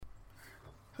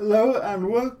Hello and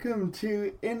welcome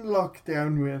to In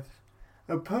Lockdown With,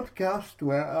 a podcast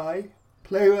where I,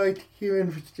 playwright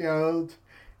Kieran Fitzgerald,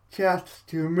 chats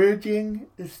to emerging,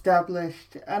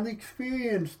 established and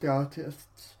experienced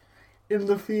artists in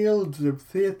the fields of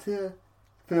theatre,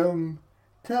 film,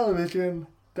 television,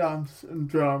 dance and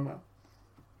drama,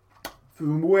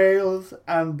 from Wales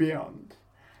and beyond,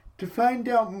 to find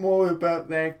out more about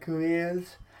their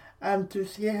careers and to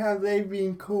see how they've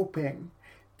been coping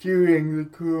during the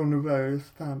coronavirus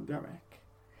pandemic.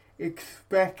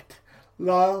 Expect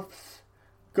laughs,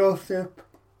 gossip,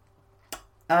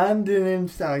 and an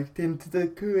insight into the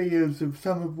careers of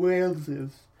some of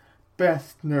Wales's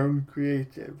best-known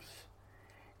creatives.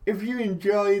 If you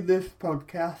enjoy this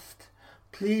podcast,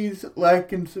 please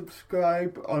like and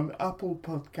subscribe on Apple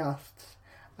Podcasts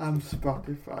and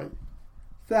Spotify.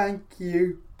 Thank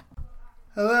you.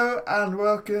 Hello and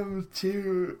welcome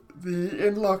to the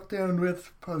In Lockdown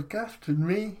With podcast with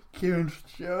me, Kieran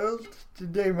Fitzgerald.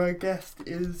 Today my guest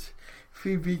is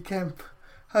Phoebe Kemp.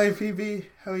 Hi Phoebe,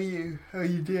 how are you? How are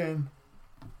you doing?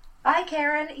 Hi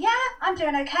Kieran, yeah, I'm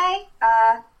doing okay.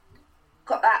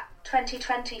 Got that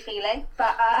 2020 feeling,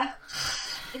 but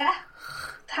yeah,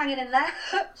 hanging in there.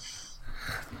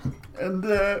 And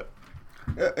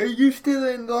are you still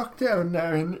in lockdown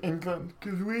now in England?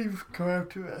 Because we've come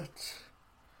out of it.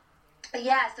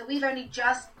 Yeah, so we've only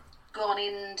just gone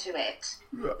into it.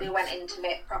 Right. We went into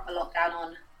it proper lockdown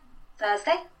on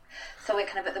Thursday. So we're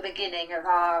kind of at the beginning of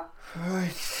our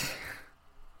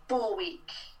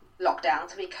 4-week lockdown.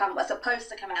 So we're supposed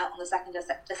to come out on the 2nd of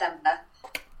December,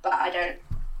 but I don't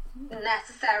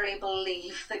necessarily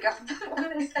believe the government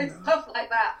when they say stuff like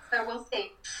that. So we'll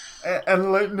see.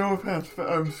 And like, no offense, but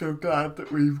I'm so glad that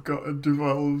we've got a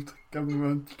devolved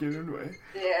government given way.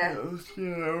 Yeah.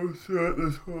 Throughout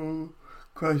this whole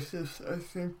crisis, I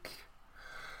think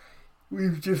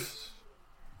we've just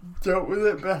dealt with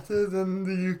it better than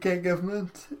the UK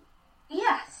government.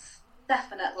 Yes,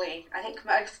 definitely. I think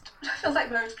it feels like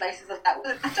most places have dealt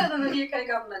with it better than the UK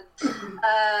government.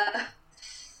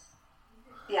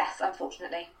 Yes,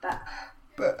 unfortunately, but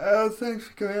thanks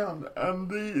for coming on. And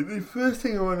the first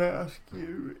thing I want to ask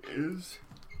you is,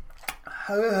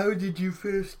 how did you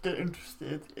first get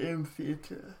interested in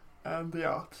theatre and the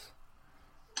arts?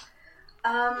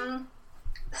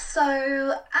 So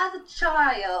as a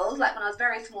child, like when I was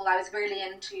very small, I was really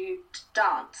into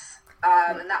dance.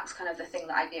 And that was kind of the thing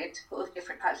that I did, all the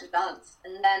different types of dance.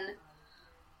 And then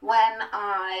when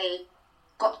I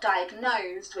got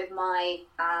diagnosed with my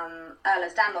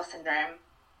Ehlers-Danlos syndrome,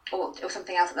 or it was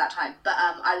something else at that time, but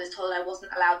I was told I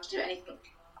wasn't allowed to do anything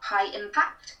high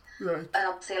impact. Right. And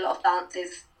obviously a lot of dance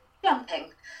is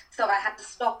jumping. So I had to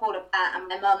stop all of that, and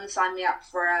my mum signed me up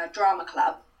for a drama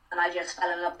club, and I just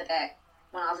fell in love with it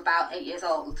when I was about 8 years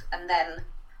old, and then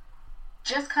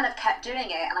just kind of kept doing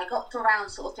it. And I got to around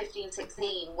sort of 15,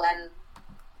 16, when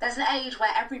there's an age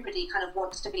where everybody kind of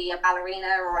wants to be a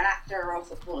ballerina or an actor or a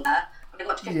footballer. When I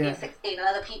got to 15, 16, and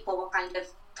other people were kind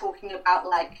of talking about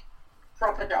like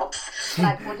proper jobs,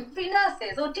 like wanting to be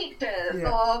nurses or teachers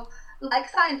or like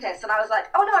scientists, and I was like,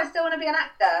 oh no, I still want to be an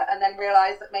actor, and then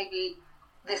realised that maybe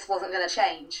this wasn't going to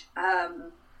change.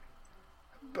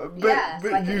 So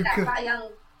I think that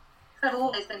young kind of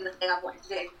always been the thing I've wanted to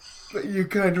do. But you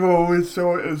kind of always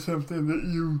saw it as something that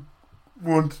you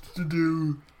wanted to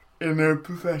do in a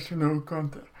professional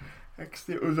context.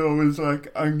 It was always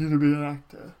like, I'm going to be an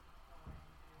actor.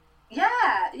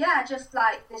 Yeah, just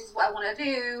like, this is what I want to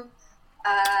do.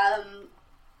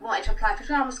 Wanted to apply for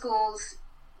drama schools.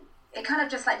 It kind of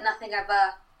just like nothing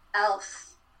ever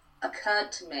else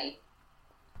occurred to me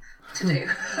to do.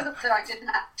 So I did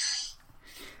that.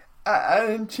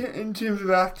 And in terms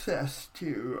of access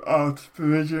to art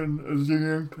provision as a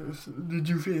young person, did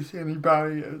you face any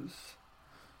barriers?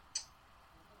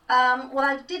 Well,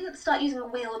 I didn't start using a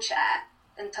wheelchair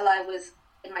until I was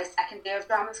in my second year of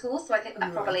drama school, so I think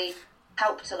that probably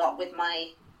helped a lot with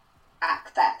my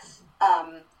access.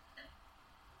 I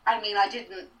mean, I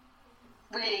didn't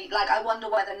really, like, I wonder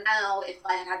whether now, if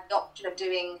I had the option of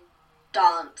doing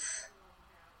dance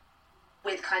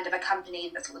with kind of a company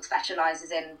that sort of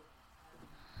specialises in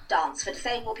dance for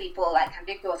disabled people, like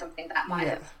Candiku or something, that might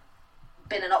have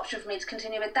been an option for me to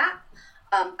continue with that.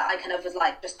 But I kind of was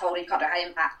like, just told you can't do high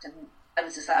impact, and I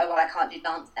was just like, oh, well, I can't do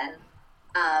dance then.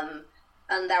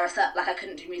 And there are certain, like, I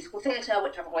couldn't do musical theatre,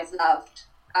 which I've always loved.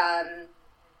 And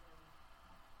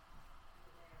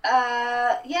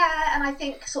I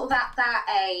think sort of at that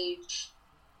age,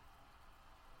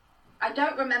 I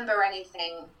don't remember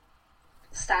anything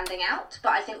standing out,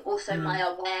 but I think also my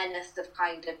awareness of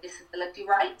kind of disability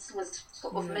rights was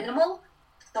sort of minimal.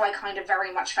 So I kind of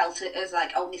very much felt it as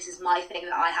like, oh, this is my thing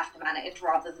that I have to manage,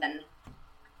 rather than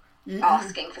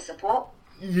asking for support.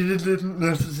 You didn't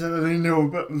necessarily know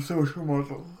about the social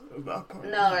model at that point.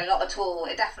 No, not at all.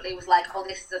 It definitely was like, oh,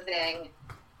 this is a thing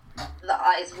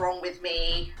that is wrong with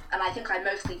me, and I think I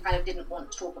mostly kind of didn't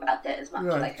want to talk about it as much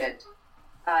as I could.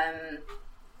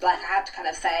 Like I had to kind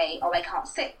of say, oh, I can't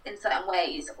sit in certain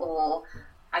ways, or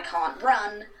I can't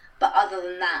run. But other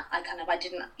than that, I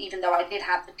didn't, even though I did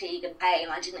have fatigue and pain,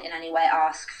 I didn't in any way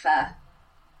ask for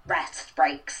rest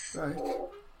breaks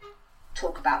or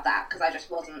talk about that, because I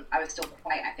just wasn't, I was still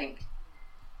quite, I think,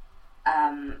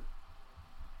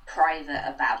 private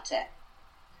about it.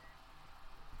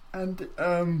 And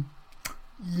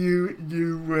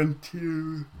you went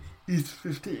to East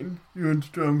 15, you went to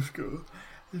drama school,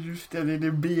 and you studied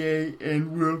a BA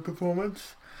in world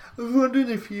performance. I was wondering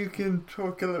if you can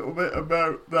talk a little bit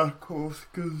about that course,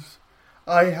 because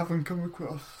I haven't come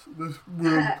across this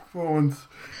world performance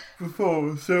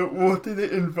before. So what did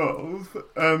it involve,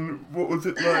 and what was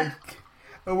it like?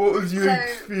 And what was your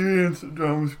experience at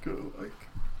drama school like?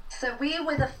 So we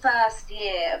were the first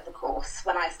year of the course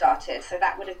when I started, so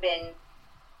that would have been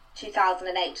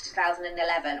 2008 to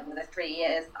 2011 were the 3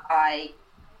 years I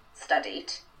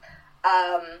studied.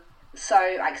 So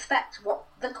I expect what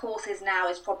the course is now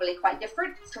is probably quite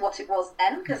different to what it was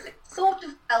then, because it sort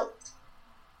of felt,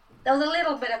 there was a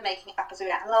little bit of making it up as we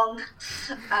went along.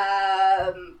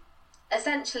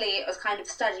 Essentially, it was kind of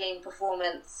studying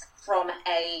performance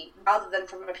rather than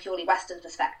from a purely Western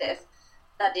perspective,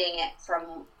 studying it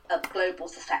from a global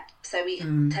perspective. So we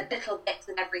had little bits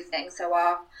of everything. So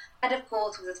our head of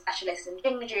course was a specialist in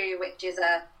Jingju, which is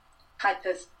a type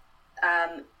of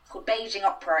called Beijing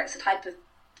opera. It's a type of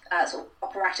sort of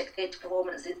operatic theatre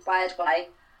performance inspired by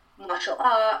martial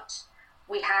art.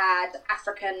 We had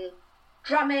African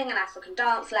drumming and African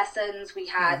dance lessons. We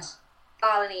had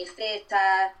Balinese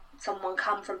theatre. Someone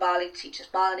come from Bali to teach us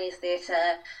Balinese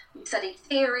theatre. We studied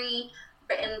theory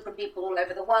written from people all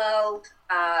over the world,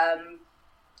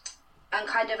 and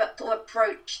kind of sort of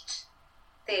approached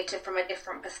theatre from a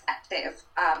different perspective,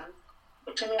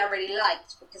 which I really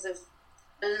liked, because of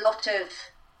a lot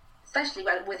of, especially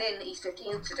within the East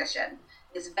 15 tradition,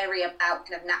 is very about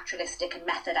kind of naturalistic and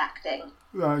method acting,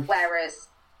 whereas,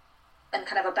 and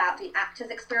kind of about the actor's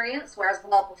experience, whereas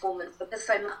world performance, because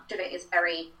so much of it is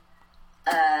very,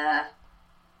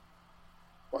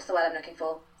 what's the word I'm looking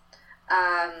for?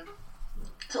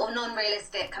 Sort of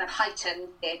non-realistic, kind of heightened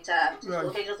theatre,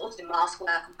 also mask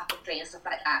work and puppetry and stuff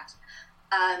like that.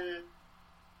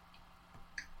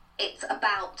 It's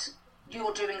about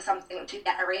you're doing something to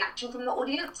get a reaction from the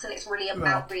audience, and it's really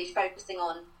about really focusing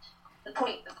on the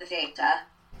point of the theatre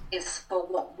is for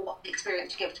what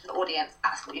experience you give to the audience.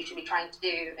 That's what you should be trying to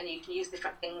do, and you can use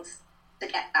different things to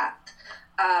get that.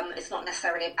 It's not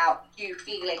necessarily about you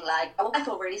feeling like, oh, I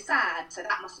feel really sad, so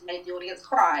that must have made the audience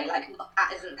cry. Like,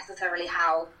 that isn't necessarily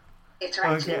how theatre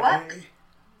actually works.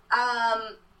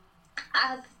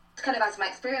 As my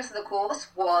experience of the course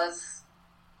was,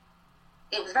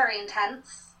 it was very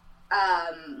intense.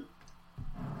 And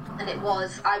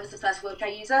I was the first wheelchair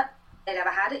user they'd ever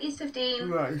had at East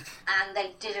 15, and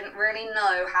they didn't really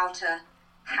know how to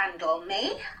handle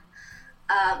me,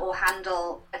 or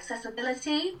handle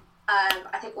accessibility.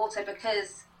 I think also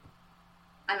because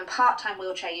I'm a part-time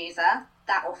wheelchair user,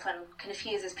 that often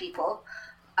confuses people,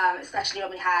 especially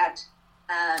when we had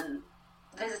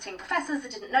visiting professors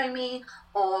that didn't know me,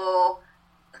 or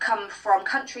come from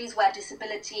countries where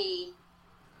disability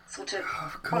sort of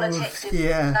politics is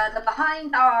further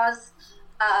behind ours.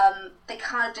 They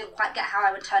kind of didn't quite get how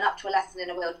I would turn up to a lesson in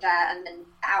a wheelchair and then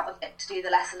out of it to do the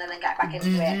lesson and then get back into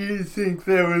it. Do you think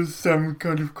there was some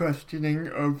kind of questioning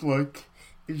of, like,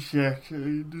 is she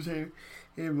actually disabled,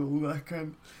 that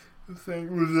kind of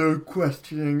thing? Was there a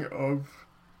questioning of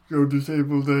your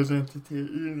disabled identity?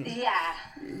 You know? Yeah.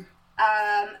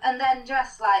 And then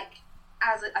just like,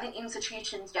 I think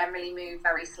institutions generally move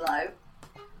very slow.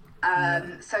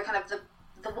 So kind of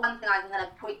the one thing I can kind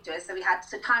of point to is, so we had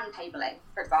timetabling,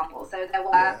 for example. So there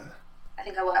were, I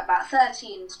think I were about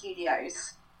 13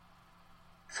 studios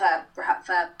for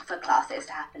classes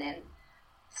to happen in.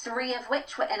 3 of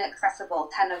which were inaccessible,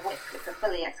 10 of which were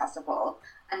fully accessible,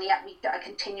 and yet I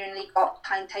continually got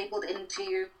timetabled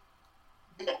into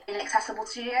the inaccessible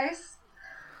studios.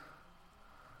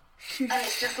 And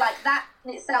it's just like, that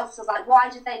in itself was like, why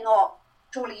did they not?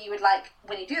 Surely you would, like,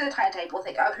 when you do the timetable,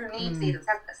 think, oh, who needs these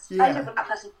accessibility? I did put that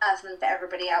person first and then for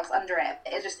everybody else under it.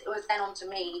 It was then on to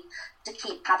me to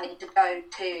keep having to go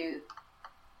to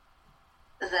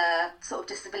the sort of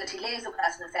disability liaison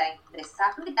person and saying, this has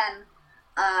happened again.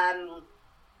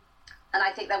 And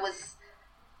I think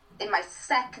in my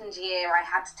second year, I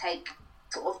had to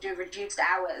do reduced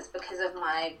hours because of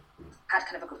had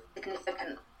kind of a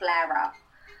significant flare up.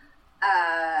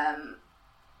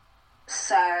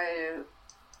 So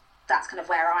that's kind of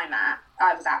where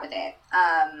I was at with it.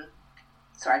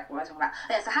 Sorry, what was I talking about?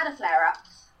 Yeah, so I had a flare up.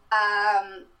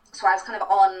 So I was kind of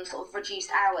on sort of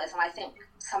reduced hours, and I think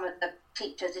some of the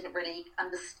teachers didn't really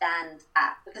understand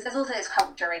that, because there's also this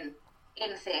culture in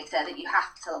theatre that you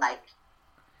have to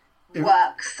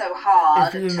work so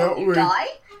hard until you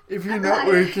die. If you're not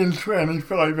working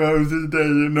 25 hours a day,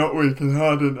 you're not working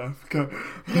hard enough.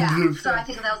 Yeah, so I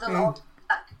think there was a lot of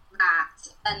that,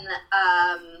 and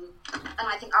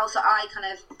I think also I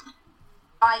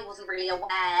wasn't really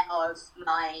aware of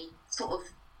my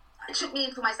it took me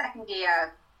until my second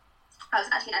year. I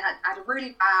had a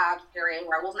really bad period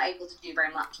where I wasn't able to do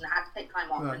very much, and I had to take time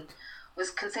off, and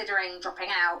was considering dropping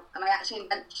out, and I actually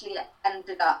eventually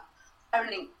ended up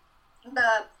owning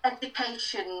the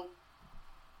education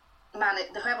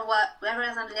whoever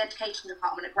was under the education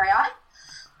department at Grey Eye,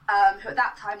 who at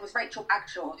that time was Rachel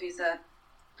Bagshaw, who's a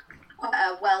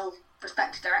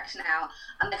well-respected director now,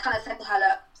 and they kind of said to her,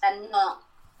 look,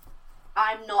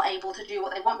 I'm not able to do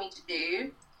what they want me to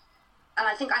do. And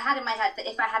I think I had in my head that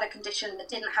if I had a condition that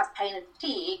didn't have pain and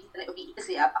fatigue, then it would be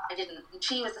easier, but I didn't. And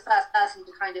she was the first person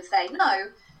to kind of say,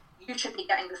 no, you should be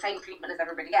getting the same treatment as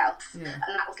everybody else. Yeah.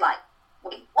 And that was like,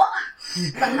 wait, what?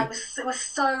 It was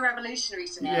so revolutionary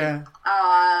to me. Yeah.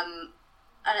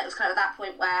 And it was kind of at that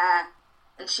point where,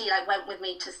 and she went with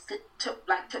me took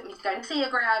me to go and see a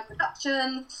Grey Eye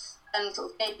production, and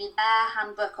sort of gave me their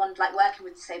handbook on working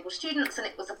with disabled students. And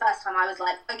it was the first time I was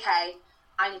like, okay,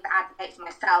 I need to advocate for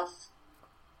myself,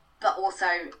 but also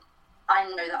I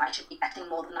know that I should be getting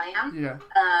more than I am. Yeah.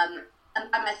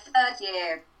 And by my third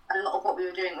year, a lot of what we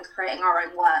were doing was creating our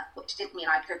own work, which did mean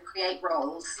I could create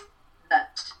roles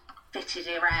that fitted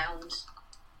around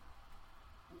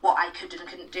what I could and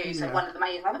couldn't do. Yeah. So one of them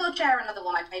I used my wheelchair, another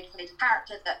one I played a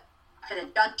character that I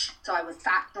could judge, so I was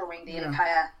sat during the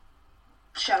entire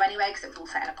show anyway, because it was all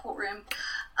set in a courtroom.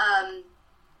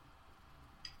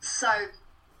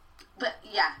 But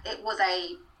yeah, it was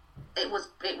a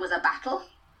battle.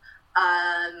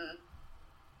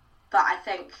 But I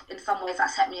think in some ways that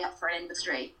set me up for an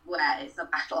industry where it's a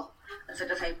battle as a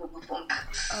disabled performer.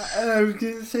 And I was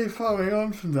going to say, following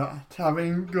on from that,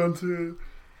 having gone through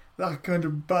that kind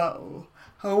of battle,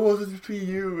 how was it for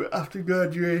you after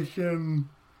graduation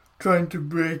trying to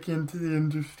break into the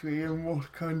industry, and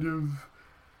what kind of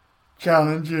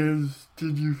challenges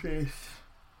did you face?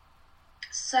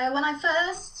 So when I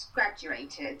first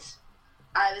graduated,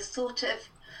 I was sort of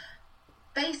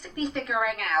basically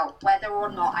figuring out whether or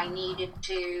not I needed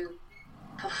to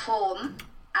perform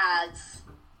as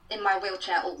in my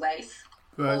wheelchair always,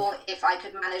 right, or if I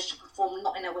could manage to perform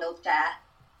not in a wheelchair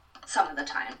some of the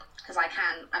time, because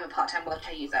I'm a part-time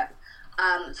wheelchair user.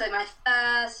 So my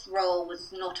first role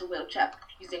was not a wheelchair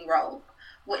using role,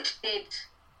 which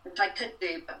I could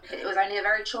do, but it was only a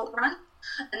very short run.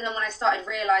 And then when I started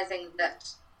realising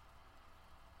that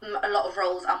a lot of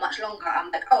roles are much longer,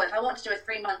 I'm like, if I want to do a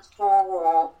 3-month tour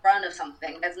or run of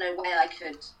something, there's no way I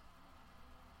could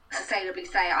sustainably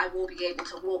say I will be able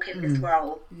to walk in this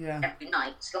role every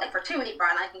night. For a 2-week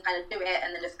run, I can kind of do it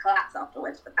and then just collapse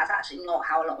afterwards, but that's actually not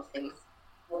how a lot of things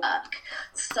work.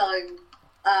 So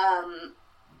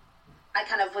I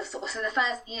kind of was so the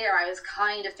first year I was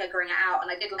kind of figuring it out,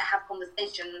 and I did have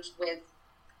conversations with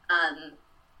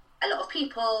a lot of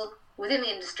people within the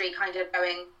industry, kind of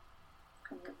going,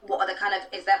 what are the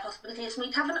is there possibilities for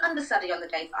me to have an understudy on the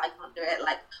days that I can't do it?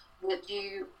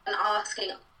 And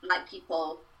asking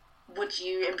people, would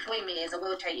you employ me as a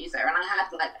wheelchair user? And I had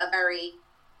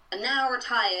a now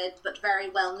retired but very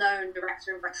well known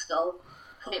director in Bristol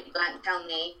point blank tell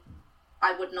me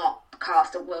I would not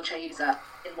cast a wheelchair user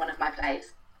in one of my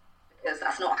plays, because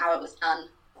that's not how it was done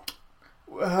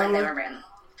when they were written.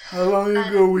 How long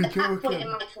ago were we talking? At that point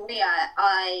in my career,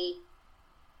 I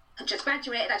had just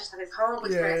graduated. I just had this horrible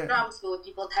experience at drama school with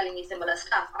people telling me similar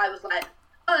stuff. I was like,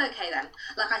 oh, okay then.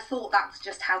 I thought that was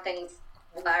just how things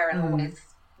were and always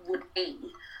would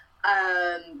be.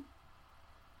 And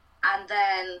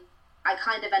then I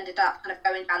kind of ended up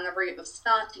going down the route of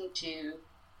starting to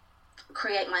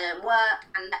create my own work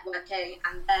and networking,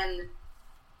 and then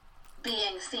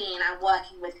being seen and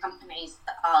working with companies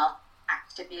that are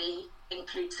actively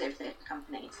inclusive theatre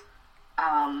companies.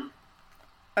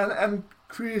 And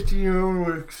creating your own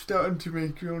work, starting to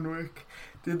make your own work,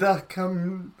 did that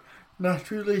come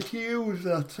naturally to you? Was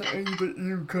that something that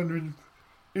you kind of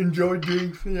enjoyed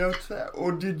doing from the outset,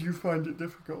 or did you find it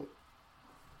difficult?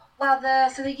 Well,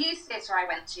 the youth theatre I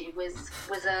went to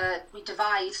we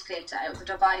devised theatre. It was a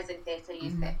devising theatre,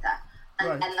 youth theatre,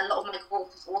 and a lot of my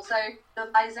course was also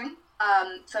devising.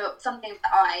 So something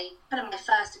that kind of my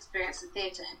first experience in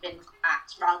theatre had been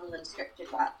act rather than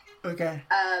scripted work. Okay.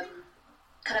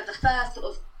 Kind of the first sort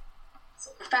of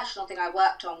professional thing I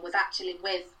worked on was actually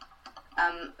with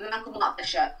Michael Mark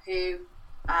Bishop, who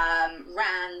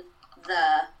ran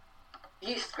the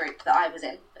youth group that I was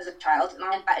in as a child, and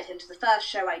I invited him to the first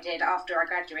show I did after I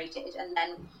graduated, and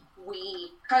then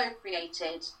we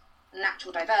co-created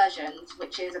Natural Diversions,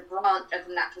 which is a branch of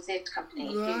the Natural Theatre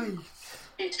Company who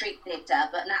do street theatre,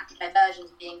 but Natural Diversions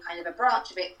being kind of a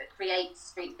branch of it that creates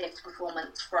street theatre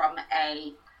performance from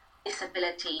a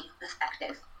disability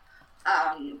perspective.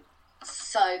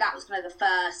 So that was kind of the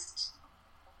first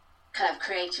kind of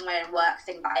creating my own work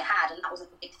thing that I had, and that was a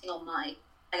big thing on my,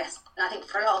 I guess, and I think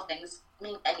for a lot of things,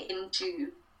 me getting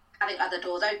into having other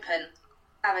doors open,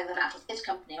 having the Natural Theatre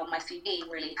Company on my CV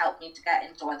really helped me to get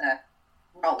into other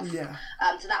roles. Yeah.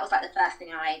 So that was like the first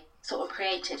thing I sort of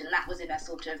created, and that was in a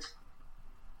sort of,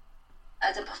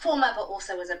 as a performer, but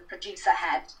also as a producer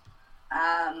head,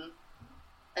 and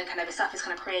kind of the stuff is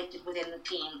kind of created within the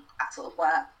team, that sort of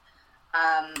work.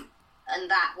 And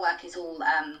that work is all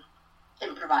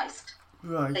improvised.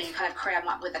 Right. So you kind of come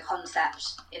up with a concept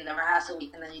in the rehearsal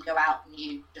week, and then you go out and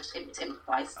you just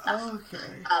improvise stuff.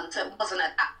 Okay. So it wasn't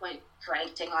at that point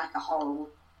creating like a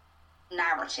whole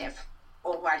narrative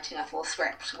or writing a full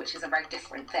script, which is a very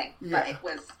different thing. Yeah. But it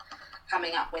was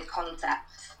coming up with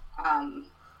concepts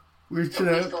Which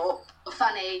that we thought were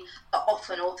funny, but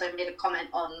often also made a comment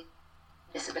on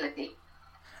disability.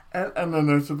 And then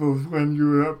I suppose when you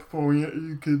were performing it,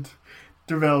 you could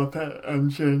develop it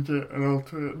and change it and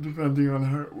alter it depending on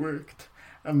how it worked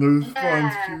and the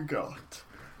response you got.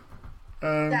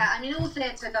 I mean, all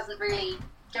theatre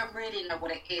don't really know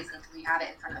what it is until you have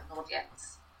it in front of an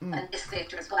audience. And this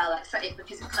theatre as well,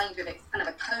 because it's kind of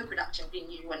a co-production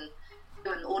between you and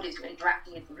the audience, you're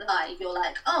interacting with them live. You're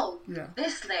like,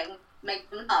 this thing made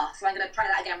them laugh, so I'm going to try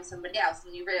that again with somebody else,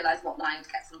 and you realise what lines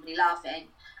get somebody laughing,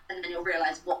 and then you'll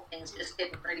realise what things just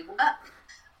didn't really work.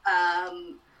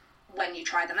 When you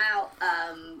try them out,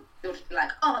 you'll just be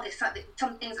like,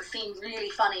 some things that seem really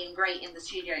funny and great in the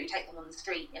studio, you take them on the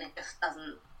street and it just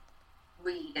doesn't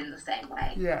read in the same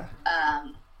way. Yeah.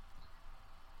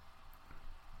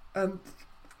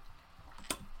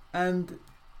 And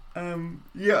I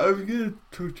was going to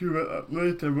talk to you about that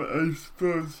later, but I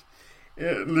suppose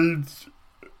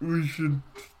we should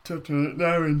touch on it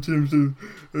now in terms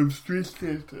of street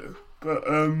theatre. But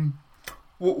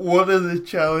what are the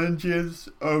challenges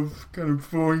of kind of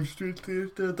performing street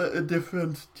theatre that are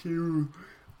different to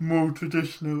more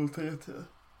traditional theatre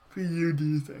for you, do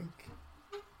you think?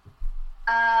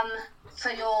 So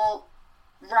you're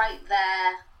right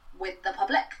there with the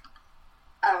public.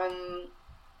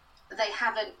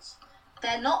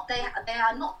 They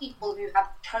are not people who have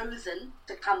chosen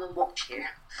to come and watch you.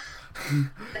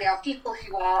 They are people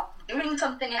who are doing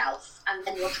something else, and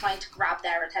then you're trying to grab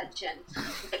their attention,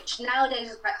 which nowadays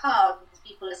is quite hard because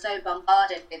people are so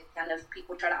bombarded with kind of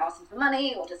people trying to ask them for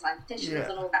money or to sign petitions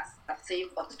and all that stuff. So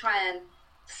you've got to try and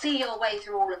see your way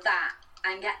through all of that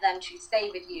and get them to stay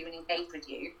with you and engage with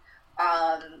you,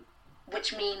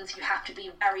 which means you have to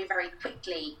be very, very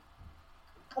quickly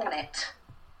on it,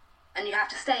 and you have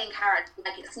to stay in character.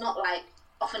 Like, it's not like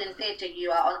often in theatre you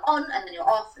are on and then you're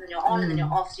off and then you're on and then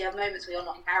you're off, so you have moments where you're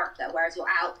not in character, whereas you're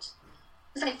out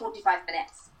for say 45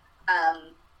 minutes,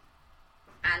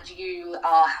 and you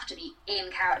have to be in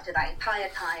character that entire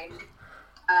time.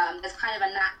 There's kind of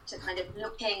a knack to kind of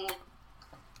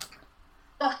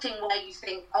spotting where you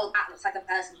think, that looks like a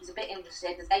person who's a bit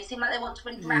interested. Does they seem like they want to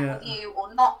interact with you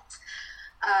or not?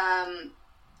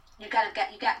 You get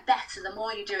better. The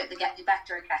more you do it, you get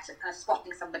better at kind of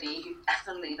spotting somebody who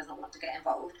definitely doesn't want to get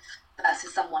involved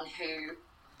versus someone who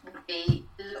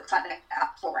looks like they're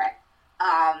up for it.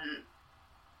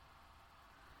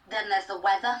 Then there's the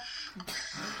weather.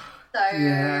 So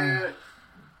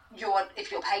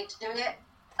if you're paid to do it,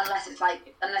 unless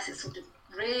it's sort of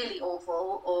really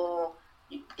awful, or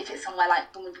if it's somewhere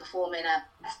like when we perform in a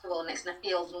festival and it's in a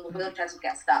field and all the wheelchairs will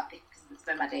get stuck because it's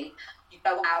so muddy, you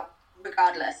go out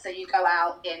regardless. So you go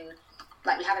out in,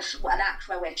 like, we have an act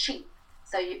where we're cheap,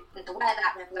 so you to wear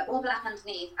that, we have to wear all black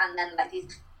underneath, and then like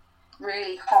these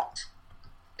really hot,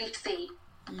 fleecy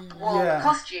warm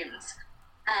costumes,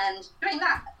 and doing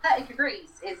that at 30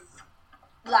 degrees is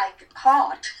like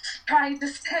hard trying to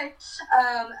stay.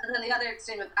 And then the other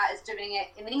extreme of that is doing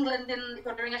it in England, if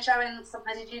you're doing a show in,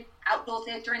 sometimes you do outdoor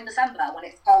theatre in December when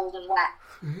it's cold and wet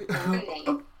and rainy.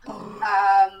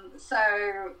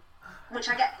 So which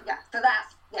I get, so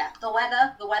the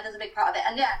weather's a big part of it,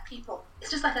 and people.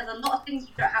 It's just like there's a lot of things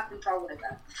you don't have control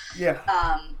over. Yeah.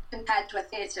 Compared to a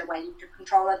theatre where you have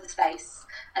control of the space,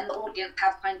 and the audience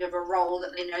have kind of a role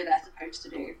that they know they're supposed to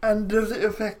do. And does it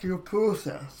affect your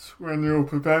process when you're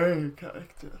preparing a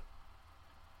character?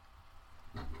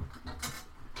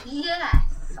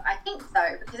 Yes, I think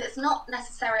so, because it's not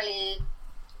necessarily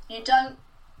you don't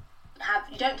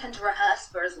tend to rehearse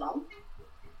for as long,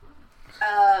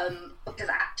 because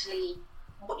actually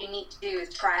what you need to do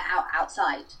is try it out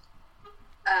outside.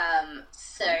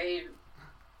 So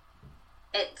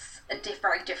it's a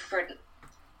very different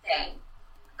thing.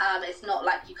 It's not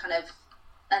like you kind of,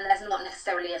 and there's not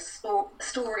necessarily a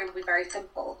story will be very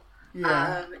simple.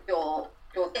 Yeah. You're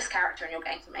this character and you're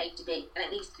going from A to B, and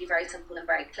it needs to be very simple and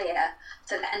very clear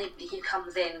so that anybody who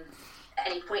comes in at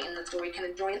any point in the story can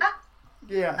enjoy that.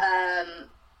 Yeah.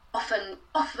 Often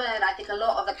I think a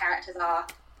lot of the characters are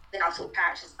sort of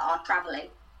characters that are travelling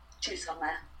to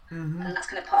somewhere. Mm-hmm. And that's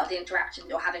kind of part of the interaction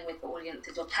you're having with the audience,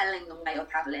 is you're telling them where you're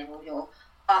travelling, or you're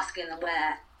asking them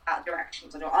where about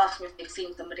directions, or you're asking if they've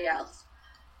seen somebody else.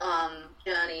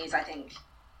 Journeys, I think,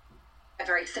 are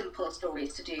very simple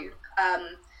stories to do.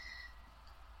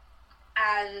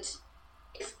 And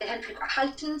they tend to be quite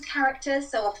heightened characters,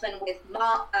 so often with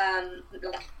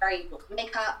like very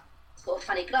makeup, sort of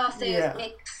funny glasses,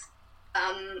 wigs.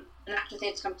 An actual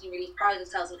theatre company really prides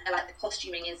themselves on how like the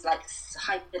costuming is like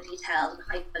hyper detailed and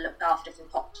hyper looked after from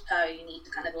top to toe. You need to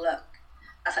kind of look.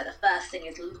 That's like the first thing,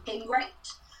 is looking great.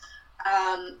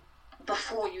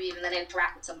 Before you even then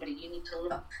interact with somebody, you need to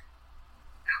look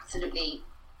absolutely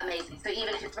amazing. So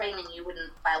even if it's raining, you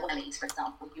wouldn't wear wellies, for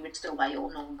example. You would still wear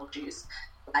your normal shoes,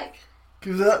 like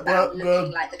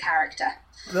looking like the character.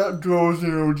 That draws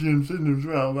the audience in as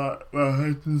well. That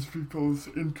heightens people's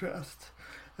interest,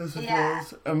 I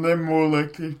suppose, and they're more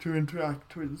likely to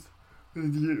interact with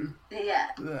you. Yeah.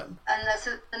 Then. And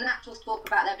so the naturals talk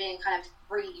about there being kind of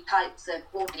three types of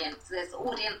audience. There's the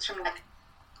audience from like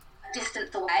a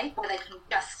distance away, where they can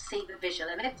just see the visual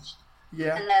image.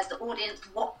 Yeah. And there's the audience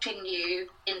watching you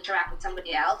interact with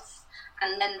somebody else,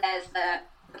 and then there's the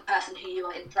person who you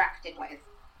are interacting with.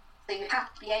 So you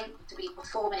have to be able to be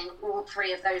performing all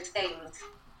three of those things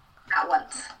at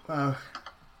once. Wow.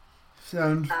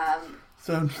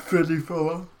 Sounds pretty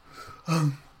full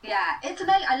on. Yeah, it's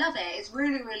amazing. I love it. It's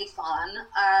really, really fun.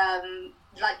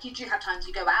 Like, you do have times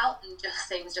you go out and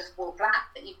things just fall flat,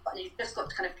 but you've just got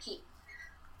to kind of keep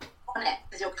on it,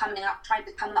 because you're trying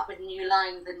to come up with new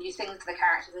lines and new things to the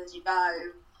characters as you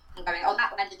go, and going, oh,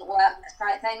 that one didn't work, let's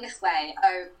try it saying this way.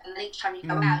 Oh, and then each time you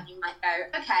go out, you might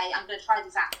go, okay, I'm going to try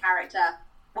this character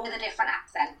with a different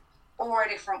accent, or a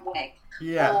different wig,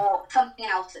 or something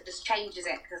else that just changes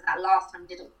it, because that last time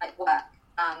didn't quite work.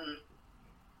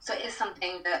 So it is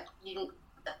something that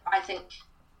I think,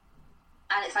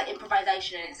 and it's like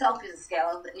improvisation in itself is a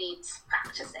skill that needs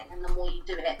practicing, and the more you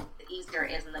do it, the easier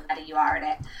it is and the better you are at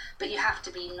it. But you have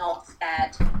to be not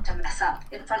scared to mess up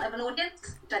in front of an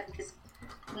audience, which I think is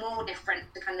more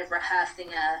different to kind of rehearsing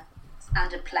a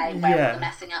standard play where all the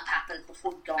messing up happens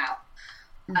before you go out.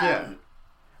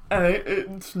 And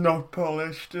it's not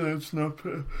polished and it's not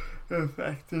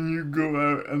perfect, and you go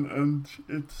out and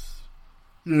it's,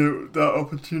 that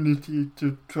opportunity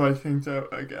to try things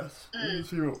out, I guess, and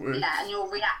see what works. Yeah, and you're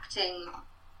reacting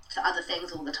to other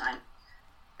things all the time,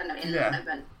 kind of in the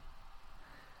moment.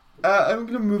 I'm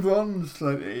going to move on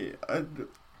slightly. I'd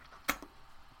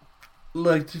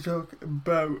like to talk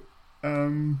about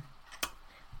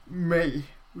May,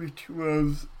 which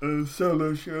was a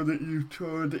solo show that you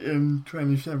toured in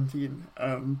 2017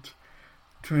 and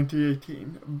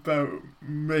 2018 about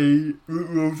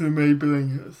Rosa May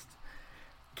Billinghurst.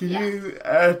 Can you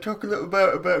talk a little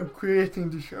bit about creating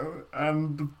the show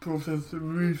and the process of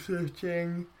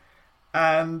researching,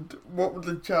 and what were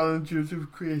the challenges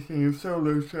of creating a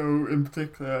solo show in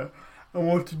particular, and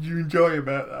what did you enjoy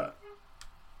about that?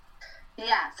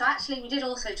 Yeah, so actually we did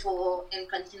also tour in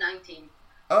 2019.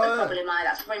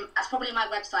 That's probably my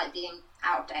website being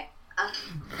out of date.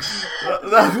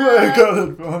 That's where I got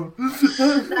it from.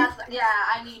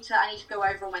 I need to go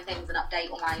over all my things and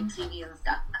update all my CVs and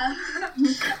stuff.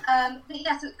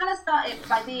 But so it kind of started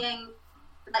by being,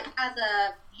 like, as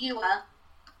a viewer,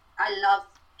 I love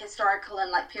historical and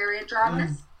like period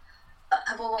dramas. But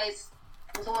I've always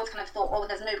kind of thought, oh,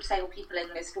 there's no disabled people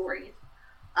in those stories.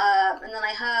 And then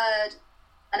I heard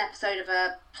an episode of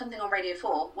something on Radio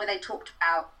 4 where they talked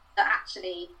about that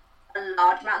actually a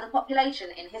large amount of the population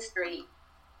in history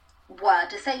were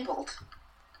disabled.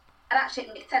 And actually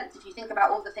it makes sense if you think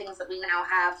about all the things that we now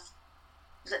have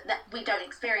that we don't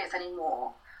experience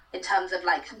anymore, in terms of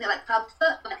like something like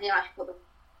clubfoot, like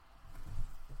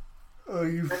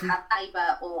you would have had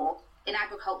labour or in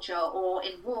agriculture or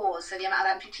in wars, so the amount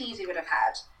of amputees we would have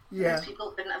had. Yeah. Because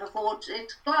people couldn't have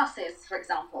afforded glasses, for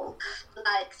example.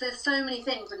 Like, so there's so many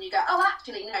things when you go, oh,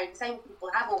 actually, no, disabled people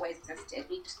have always existed.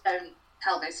 We just don't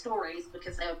tell those stories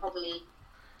because they were probably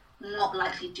not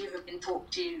likely to have been taught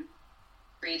to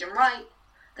read and write.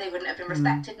 They wouldn't have been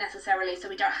respected necessarily, so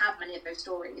we don't have many of those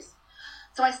stories.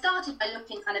 So I started by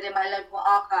looking kind of in my local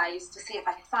archives to see if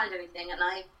I could find anything, and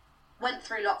I went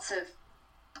through lots of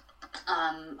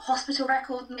hospital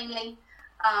records mainly,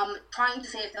 trying to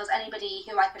see if there was anybody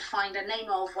who I could find a name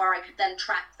of where I could then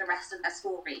track the rest of their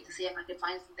story to see if I could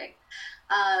find something.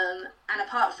 And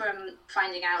apart from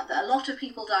finding out that a lot of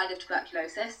people died of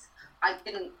tuberculosis, I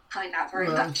didn't find out very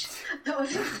much that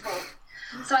was useful.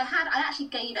 So I actually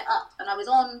gave it up, and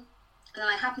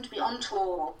I happened to be on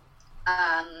tour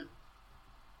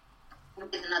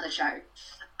with another show.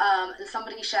 And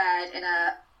somebody shared in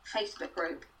a Facebook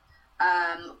group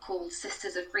called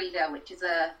Sisters of Frida, which is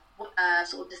a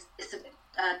sort of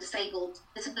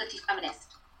disability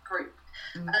feminist group,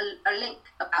 a link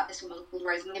about this woman called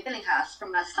Rosemary Billinghurst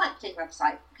from a cycling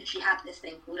website, because she had this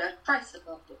thing called a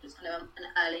tricycle, which was kind of an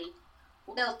early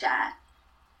wheelchair.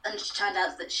 And it turned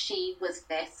out that she was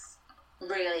this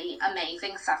really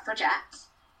amazing suffragette,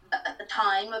 but at the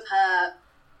time of her,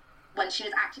 when she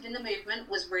was active in the movement,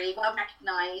 was really well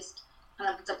recognised,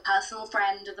 kind of as a personal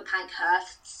friend of the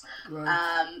Pankhursts,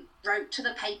 wrote to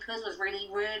the papers, was really,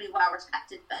 really well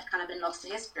respected, but had kind of been lost to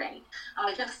history. And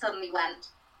I just suddenly went,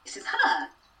 this is her.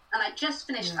 And I just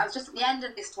finished, I was just at the end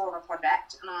of this Torah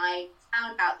project, and I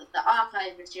found out that the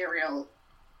archive material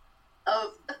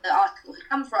of the article had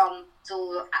come from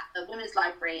to at the Women's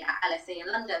Library at LSE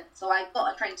in London. So I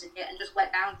got a train ticket and just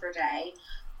went down for a day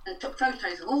and took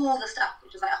photos of all the stuff,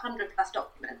 which was like 100 plus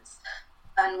documents,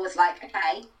 and was like,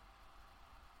 okay,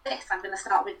 I'm going to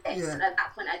start with this. And at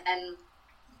that point I then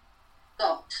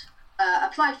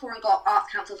applied for and got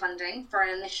Arts Council funding for an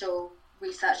initial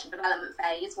research and development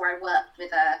phase, where I worked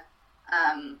with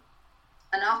an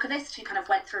archivist who kind of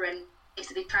went through and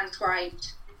basically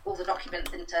transcribed all the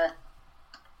documents into,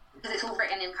 because it's all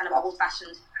written in kind of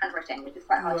old-fashioned handwriting, which is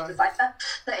quite hard to decipher,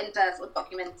 but into sort of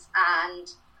documents. And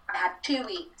I had 2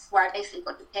 weeks where I basically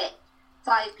got to pick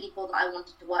 5 people that I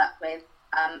wanted to work with,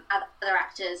 other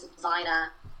actors, a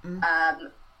designer,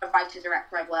 a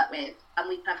writer-director I've worked with, and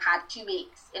we kind of had 2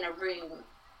 weeks in a room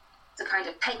to kind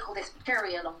of take all this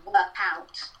material and work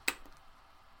out,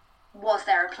 was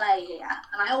there a play here?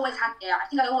 And I always had, I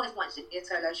think I always wanted it to be a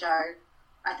solo show.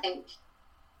 I think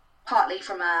partly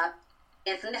from a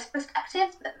business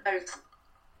perspective, that those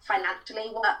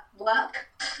financially work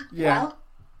well.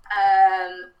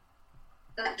 And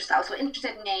that was what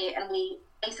interested me, and we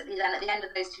basically then at the end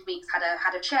of those 2 weeks had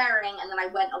a sharing, and then I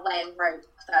went away and wrote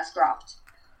the first draft.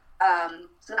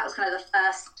 So that was kind of the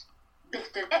first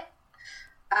bit of it.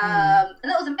 And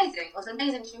that was amazing. It was an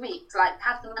amazing 2 weeks. Like,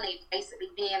 have the money to basically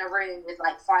be in a room with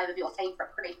like 5 of your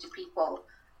favourite creative people,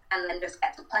 and then just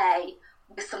get to play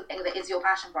with something that is your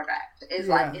passion project is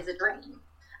a dream.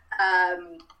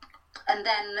 And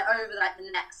then over like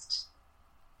the next,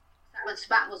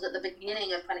 that was at the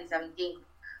beginning of 2017.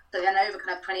 So then over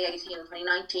kind of 2018 and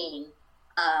 2019,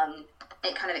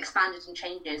 it kind of expanded and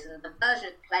changes, and the version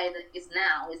of the play that is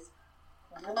now is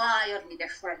wildly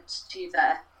different to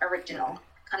the original.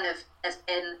 Kind of, there's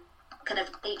been kind of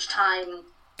each time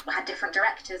we had different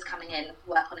directors coming in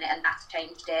work on it, and that's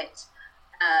changed it.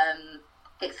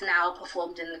 It's now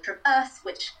performed in the Traverse,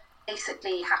 which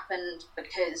basically happened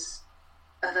because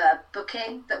of a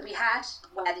booking that we had,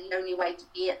 where the only way to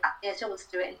be at that theatre was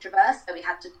to do it in Traverse. So we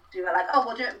had to do it like,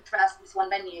 we'll do it in Traverse, this one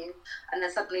venue, and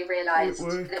then suddenly realised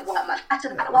that it worked much better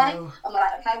that way. And we're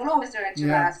like, okay, we'll always do it in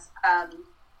Traverse.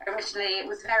 Originally it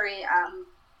was very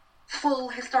full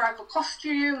historical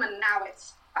costume, and now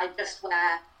I just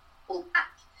wear all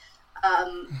black.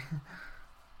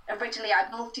 Originally I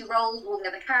multi-rolled all the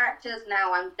other characters,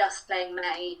 now I'm just playing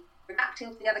May,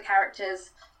 reacting to the other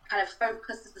characters. Kind of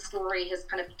focus of the story has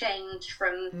kind of changed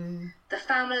from the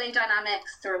family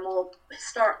dynamics to a more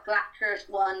historical accurate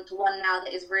one, to one now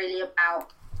that is really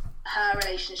about her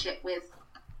relationship with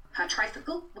her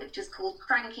tricycle, which is called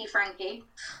Cranky Frankie.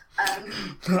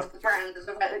 That's the brand of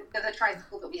the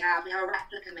tricycle that we have. We have a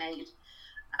replica made.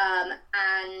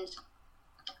 And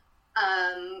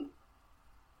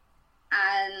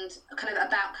kind of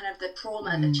about kind of the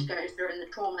trauma that she goes through, and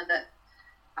the trauma that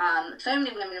so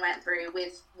many women went through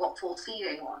with what forced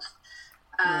feeding was.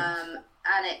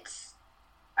 And it's,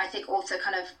 I think also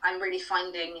kind of, I'm really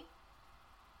finding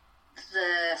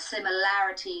the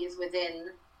similarities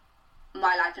within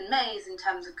my life in Maze in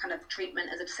terms of kind of treatment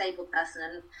as a disabled person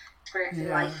and experiencing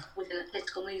life within a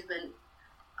political movement.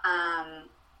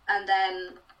 And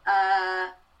then,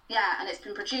 and it's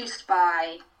been produced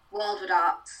by Wildwood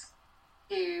Arts,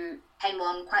 who came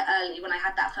on quite early when I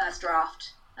had that first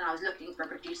draft and I was looking for a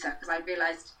producer because I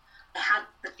realised I had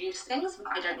produced things, but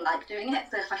I don't like doing it,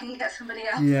 so if I can get somebody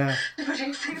else to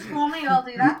produce things for me, I'll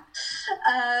do that.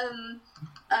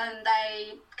 And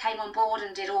they came on board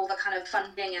and did all the kind of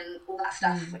funding and all that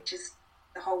stuff, which is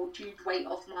the whole huge weight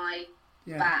off my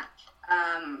back.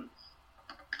 And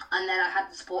then I had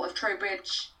the support of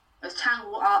Trowbridge. There's Town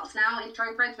Hall Arts now in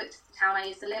Trowbridge, which is the town I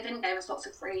used to live in, gave us lots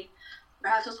of free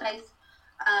rehearsal space.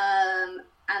 And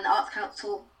the Arts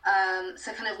Council.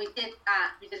 So kind of we did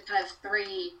kind of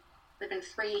there've been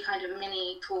 3 kind of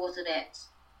mini tours of it,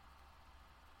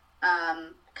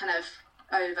 kind of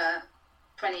over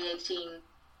 2017,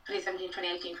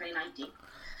 2018, 2019.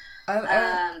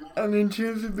 And in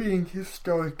terms of being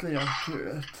historically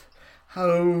accurate,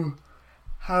 how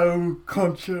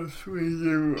conscious were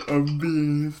you of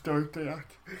being historically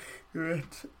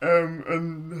accurate,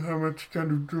 and how much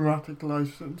kind of dramatic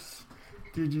license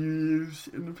did you use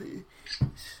in the piece?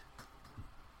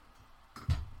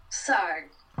 So,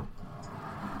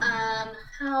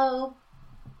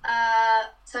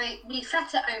 so we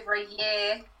set it over a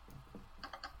year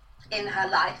in her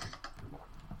life,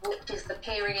 which is the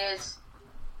period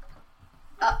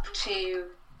up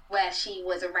to where she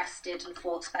was arrested and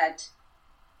force-fed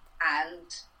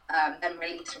and then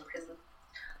released from prison.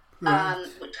 Right.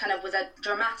 Which kind of was a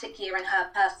dramatic year in her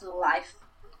personal life,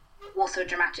 also a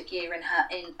dramatic year in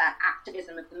that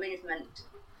activism of the movement.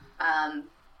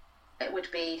 It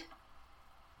would be,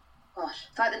 so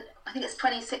I think it's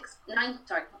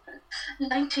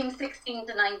 1916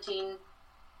 to 19.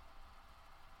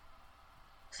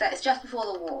 So it's just before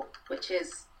the war, which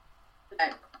is,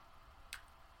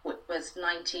 was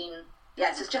 19.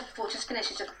 Yeah, so it's just before, just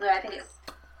finished. Just before, I think it's,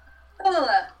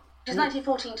 just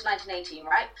 1914 to 1918,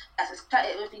 right? Yes, it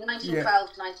would be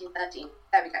 1912 to 1913.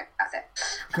 There we go. That's it.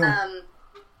 Cool.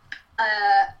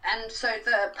 And so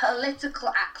the political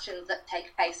actions that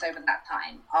take place over that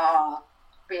time are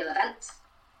real events.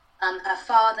 Her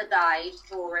father died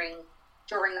during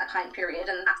that time period,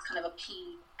 and that's kind of a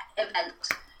key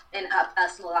event in her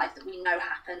personal life that we know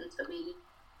happened.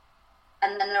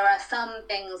 And then there are some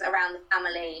things around the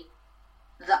family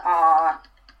that are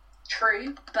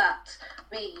true, but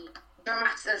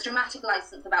there's dramatic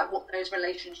license about what those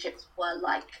relationships were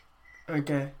like.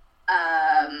 Okay.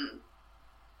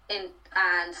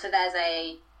 And so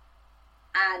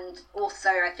and also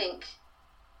I think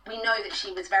we know that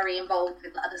she was very involved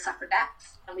with other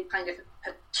suffragettes, and we kind of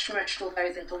smushed all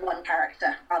those into one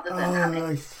character rather than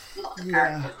having lots of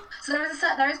characters. So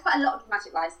there is quite a lot of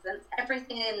dramatic license.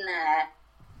 Everything in there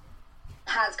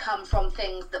has come from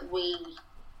things that we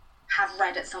have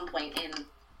read at some point in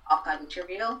archive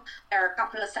material. There are a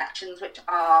couple of sections which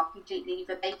are completely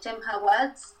verbatim her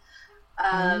words.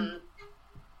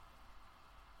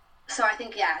 So I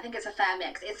think it's a fair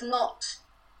mix. It's not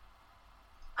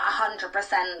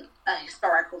 100% a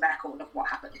historical record of what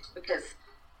happened, because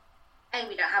A,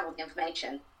 we don't have all the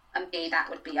information, and B, I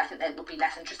think that would be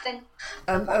less interesting.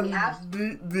 And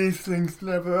these things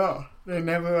never are. They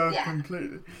never are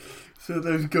completely. So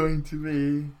there's going to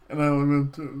be an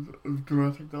element of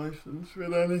dramatic license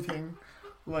with anything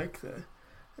like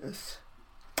this.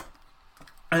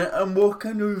 And what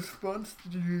kind of response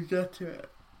did you get to it?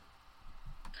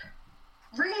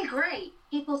 Really great.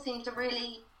 People seem to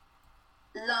really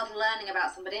love learning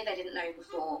about somebody they didn't know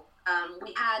before.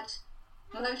 We had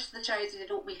most of the shows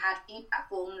we had feedback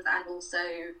forms and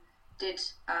also did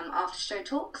after show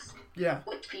talks,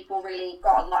 which people really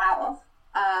got a lot out of.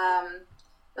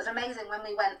 It was amazing when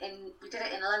we went in. We did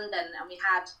it in London, and we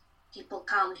had people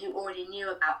come who already knew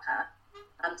about her.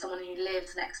 Someone who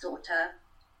lives next door to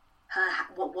her,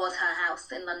 what was her house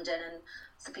in London, and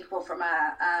some people from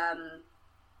an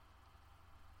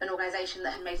organisation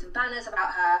that had made some banners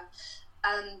about her.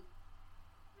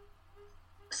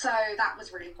 So that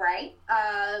was really great.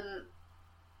 I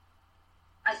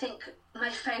think my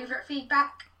favourite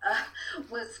feedback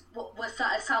was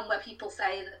some where people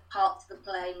say that parts of the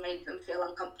play made them feel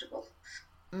uncomfortable.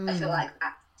 I feel like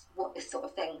that's what this sort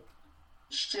of thing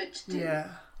should do.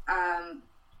 Yeah.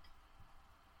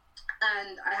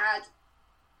 And I had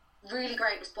really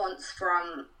great response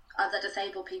from other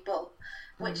disabled people,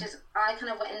 which is, I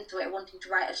kind of went into it wanting to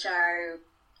write a show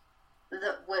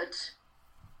that would,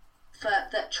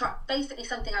 basically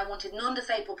something I wanted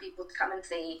non-disabled people to come and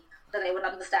see, so they would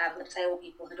understand that disabled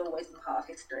people had always been part of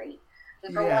history.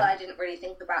 And for a while I didn't really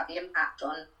think about the impact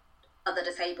on other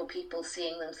disabled people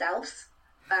seeing themselves.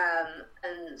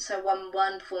 And so one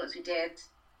performance we did,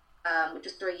 which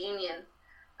was through a union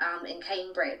in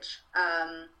Cambridge,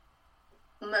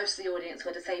 most of the audience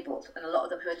were disabled, and a lot of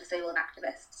them who are disabled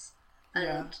activists.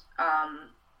 And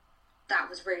that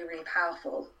was really, really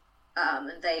powerful,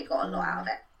 and they got a lot out of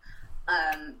it.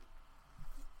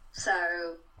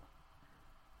 So,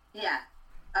 yeah,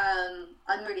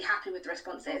 I'm really happy with the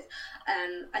responses.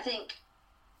 And I think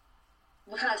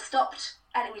we kind of stopped,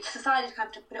 and we decided kind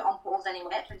of to put it on pause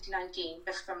anyway at 2019,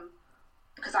 just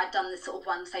because I'd done this sort of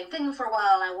one same thing for a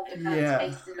while, and I wanted kind of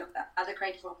space to look at other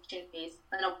creative opportunities.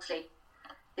 And obviously,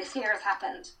 this year has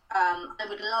happened. I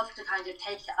would love to kind of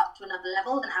take it up to another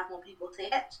level and have more people see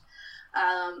it,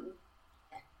 and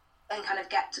kind of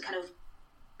get to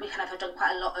we kind of have done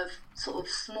quite a lot of sort of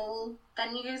small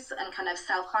venues and kind of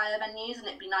self-hire venues, and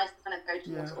it'd be nice to kind of go to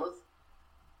more sort of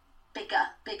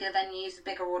bigger venues,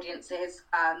 bigger audiences.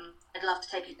 I'd love to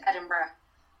take it to Edinburgh,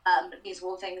 but these are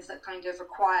all things that kind of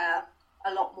require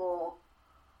a lot more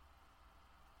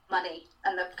money,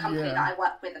 and the company that I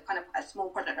work with are kind of a small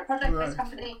project-based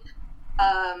company,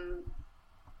 and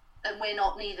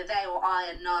neither they or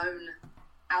I are known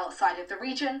outside of the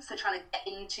region, so trying to get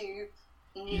into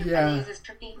new venues is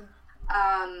tricky.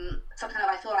 So kind of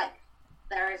I feel like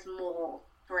there is more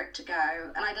for it to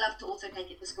go, and I'd love to also take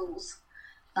it to schools,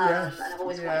 and I've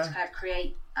always wanted to kind of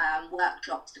create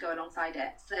workshops to go alongside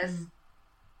it. So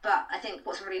but I think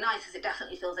what's really nice is it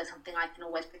definitely feels like something I can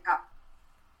always pick up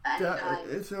at any time.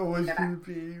 It's always going to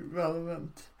be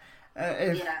relevant.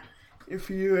 If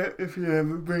you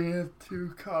ever bring it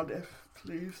to Cardiff,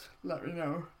 please let me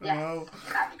know. Yes,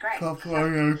 that'd be great. Pop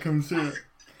along and come see it.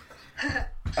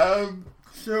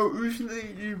 So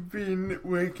recently you've been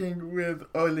working with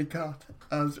Olycat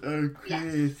as a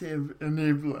creative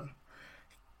enabler.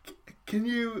 Can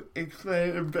you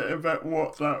explain a bit about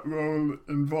what that role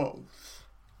involves?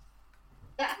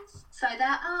 Yes. So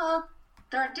there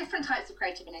are different types of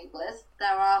creative enablers.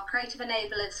 There are creative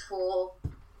enablers for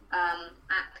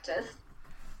actors,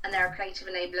 and there are creative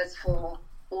enablers for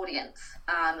audience.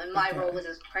 And my role was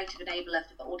as creative enabler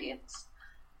for the audience.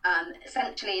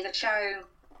 Essentially, the show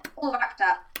All Wrapped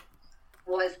Up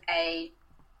was a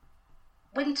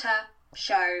winter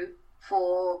show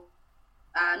for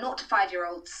 0 to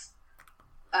 5-year-olds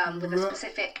with a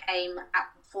specific aim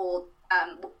for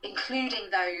including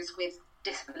those with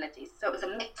disabilities. So it was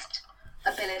a mixed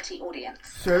ability audience.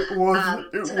 So it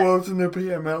wasn't a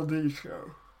PMLD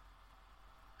show?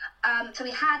 So we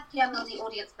had PMLD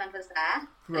audience members there.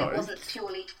 Right. It wasn't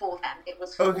purely for them. It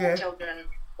was for all children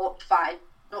 0 to 5,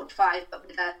 but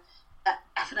with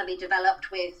definitely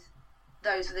developed with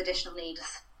those with additional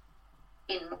needs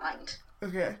in mind.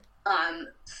 Okay.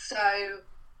 So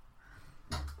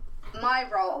my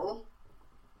role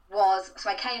was,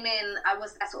 I came in, I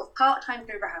was there sort of part-time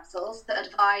through rehearsals that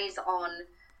advise on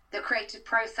the creative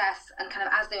process, and kind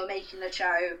of as they were making the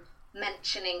show,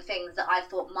 mentioning things that I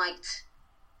thought might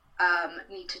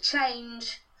need to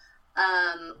change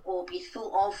or be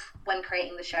thought of when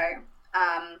creating the show,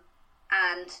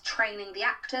 and training the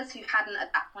actors who hadn't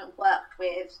at that point worked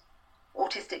with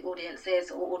autistic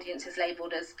audiences or audiences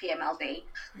labelled as PMLD,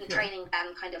 and training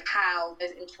them kind of how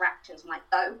those interactions might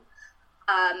go.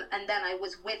 And then I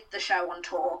was with the show on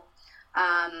tour,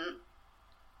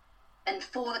 and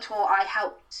for the tour I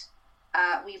helped,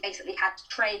 we basically had to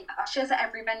train ushers at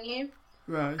every venue,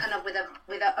 kind of with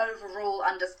an overall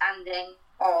understanding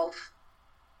of,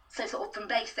 so sort of from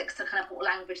basics to kind of what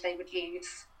language they would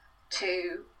use,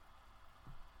 to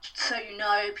so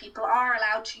people are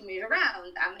allowed to move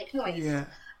around and make noise,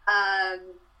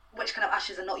 which kind of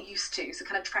ushers are not used to, so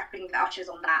kind of prepping the ushers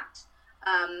on that.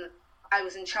 I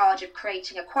was in charge of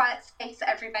creating a quiet space at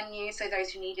every venue, so those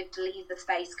who needed to leave the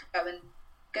space could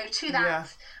go to that.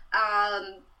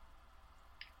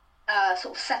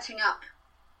 Sort of setting up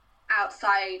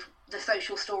outside the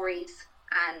social stories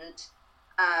and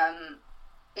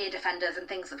ear defenders and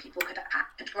things that people could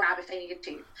grab if they needed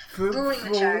to. During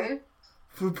the show.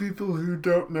 For people who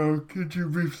don't know, could you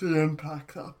briefly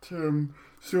unpack that term,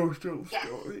 social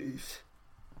stories?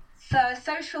 So a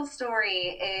social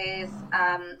story is,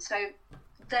 so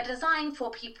they're designed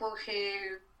for people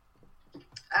who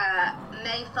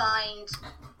may find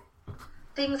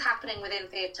things happening within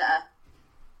theatre,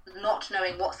 not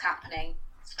knowing what's happening,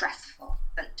 stressful,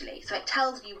 essentially. So it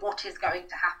tells you what is going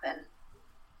to happen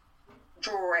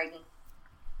during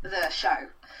the show.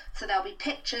 So there'll be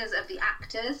pictures of the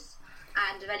actors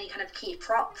and of any kind of key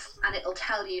props, and it'll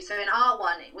tell you. So in our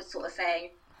one, it was sort of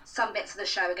saying some bits of the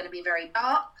show are going to be very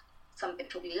dark, some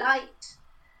bits will be light.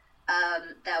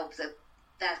 There'll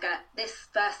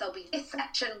be this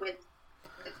section with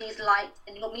with these lights,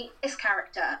 and you'll meet this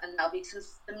character, and there'll be some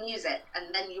music,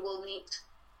 and then you will meet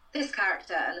this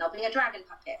character, and there'll be a dragon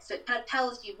puppet. So it kind of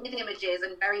tells you with images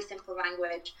and very simple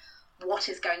language what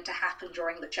is going to happen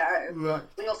during the show. Right.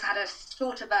 We also had a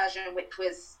shorter version, which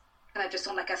was kind of just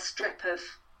on like a strip of,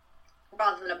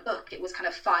 rather than a book, it was kind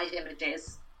of 5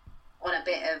 images on a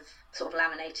bit of sort of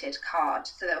laminated card.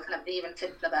 So they were kind of even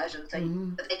simpler versions, so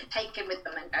that they could take in with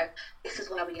them and go, this is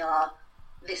where we are,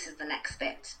 this is the next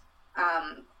bit.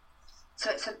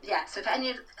 So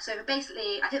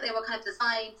basically, I think they were kind of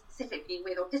designed specifically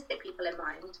with autistic people in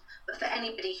mind, but for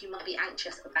anybody who might be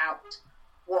anxious about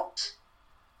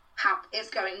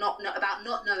about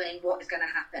not knowing what is going to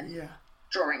happen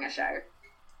during a show.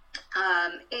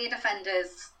 Ear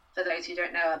defenders, for those who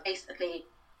don't know, are basically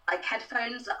like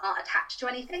headphones that aren't attached to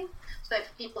anything. So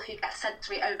for people who get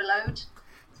sensory overload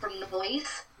from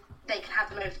noise, they can have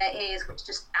them over their ears, which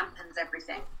just dampens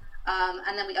everything.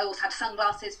 And then we also had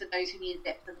sunglasses for those who needed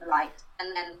it for the light.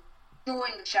 And then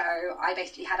during the show, I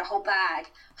basically had a whole bag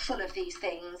full of these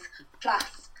things,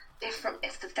 plus different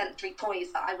bits of sensory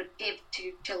toys that I would give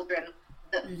to children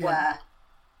that were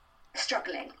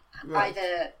struggling,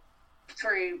 either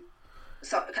through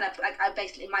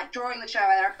during the show,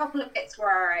 there are a couple of bits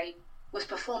where I was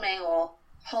performing or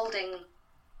holding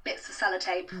bits of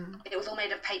sellotape. It was all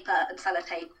made of paper and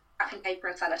sellotape, wrapping paper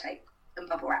and sellotape and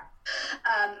bubble wrap.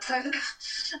 And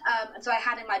so I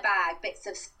had in my bag bits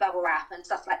of bubble wrap and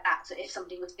stuff like that. So if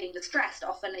somebody was being distressed,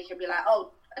 often they could be like,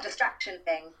 "Oh, a distraction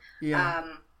thing."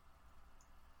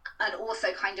 And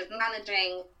also kind of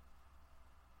managing.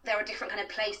 There were different kind of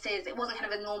places. It wasn't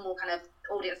kind of a normal kind of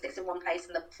audience sits in one place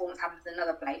and the performance happens in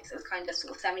another place. It was kind of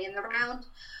sort of semi in the round.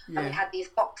 And we had these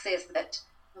boxes that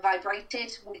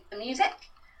vibrated with the music.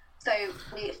 So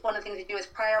one of the things we do is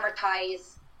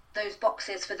prioritise those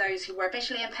boxes for those who were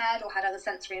visually impaired or had other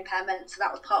sensory impairments. So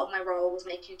that was part of my role, was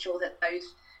making sure that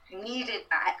those who needed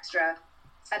that extra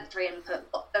sensory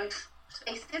input got those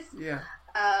spaces.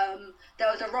 There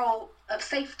was a role of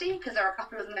safety, because there were a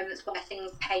couple of moments where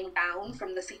things came down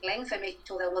from the ceiling, so making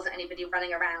sure there wasn't anybody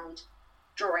running around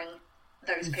during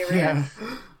those periods.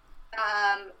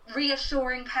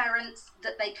 Reassuring parents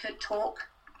that they could talk,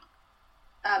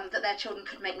 that their children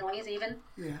could make noise even,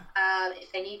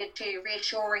 if they needed to,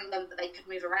 reassuring them that they could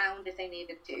move around if they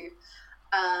needed to.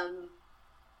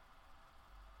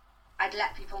 I'd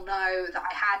let people know that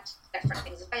I had different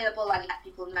things available. I'd let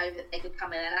people know that they could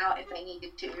come in and out if they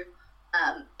needed to.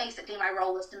 Basically, my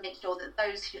role was to make sure that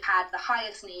those who had the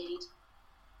highest need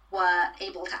were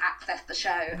able to access the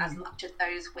show as much as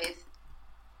those with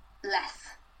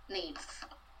less needs.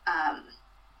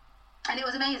 And it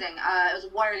was amazing. It was a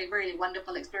really, really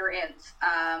wonderful experience.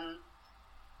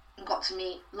 Got to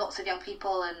meet lots of young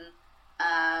people, and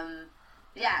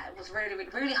it was really, really,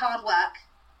 really hard work.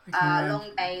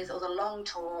 Long days. It was a long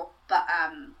tour, but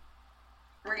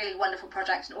really wonderful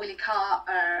project. And Oily Cart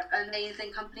are an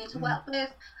amazing company to work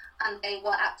with, and they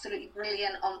were absolutely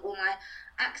brilliant on all my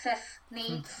access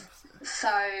needs.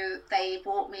 So they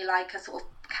bought me like a sort of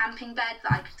camping bed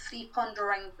that I could sleep on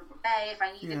during the day if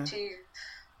I needed to,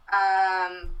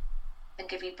 and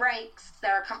give me breaks.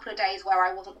 There are a couple of days where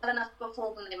I wasn't well enough to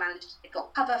perform, and they managed to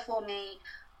get cover for me.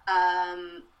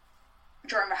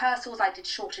 During rehearsals, I did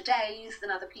shorter days than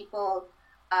other people.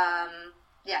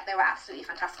 They were absolutely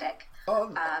fantastic.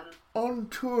 On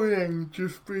touring,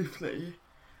 just briefly,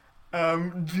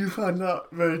 do you find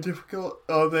that very difficult?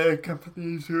 Are there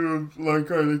companies who have, like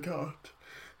Oily Cart,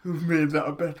 who've made that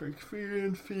a better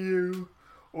experience for you?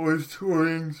 Or is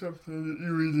touring something that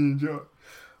you really enjoy?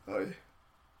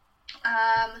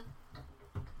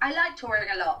 I like touring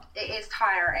a lot. It is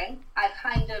tiring. I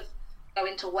kind of go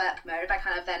into work mode.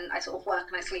 I sort of work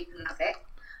and I sleep and that's it.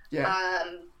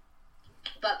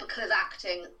 But because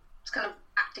acting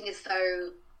is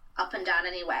so up and down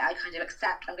anyway, I kind of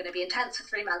accept I'm going to be intense for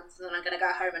 3 months and then I'm going to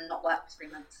go home and not work for 3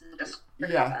 months and just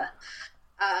recover.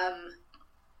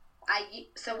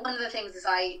 So one of the things is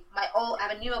I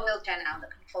have a newer wheelchair now that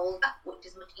can fold up, which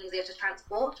is much easier to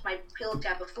transport. My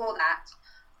wheelchair before that,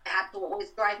 I had to always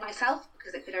drive myself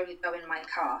because it could only go in my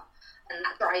car, and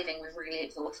that driving was really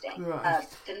exhausting.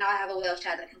 So now I have a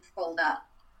wheelchair that can fold up.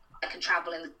 I can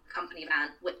travel in the company van,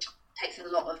 which takes a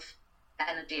lot of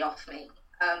energy off me.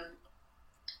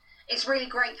 It's really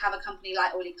great to have a company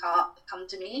like Oily Cart come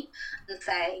to me and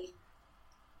say,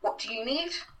 what do you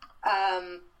need?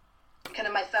 Kind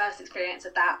of my first experience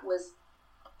of that was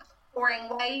touring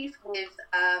Wave with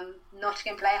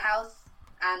Nottingham Playhouse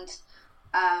and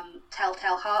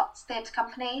Telltale Hearts Theatre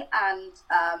Company, and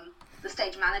the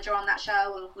stage manager on that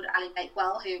show, called Ali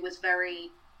Bakewell, who was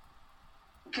very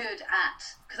good at,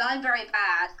 because I'm very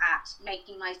bad at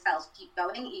making myself keep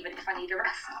going even if I need a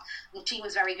rest, and she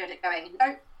was very good at going,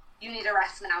 no, you need a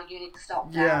rest now, you need to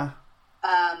stop now.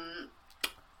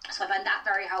 So I find that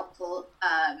very helpful.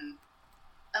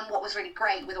 And what was really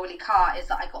great with Oily Cart is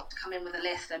that I got to come in with a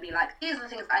list and be like, these are the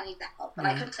things that I need to help. And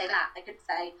I could say that. I could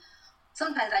say,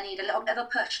 sometimes I need a little bit of a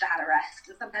push to have a rest,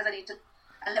 and sometimes I need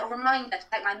a little reminder to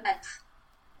take my meds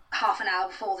half an hour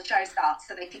before the show starts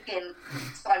so they kick in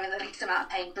so I'm in the least amount of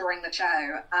pain during the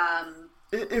show.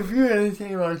 If you're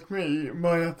anything like me,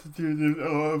 my attitude is,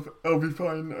 I'll be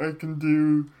fine, I can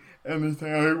do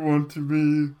anything, I don't want to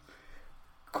be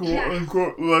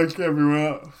quote-unquote like everyone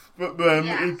else. But then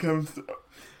it comes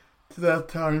to that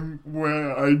time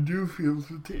where I do feel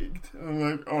fatigued, and I'm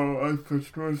like, I've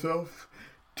pushed myself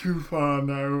too far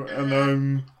now, and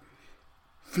I'm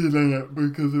feeling it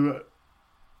because of it.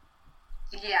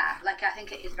 Yeah, like, I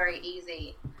think it is very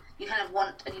easy. You kind of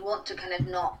want to kind of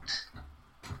not,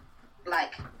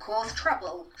 like, cause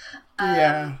trouble,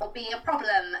 or be a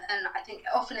problem. And I think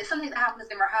often it's something that happens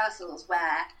in rehearsals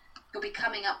where you'll be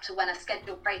coming up to when a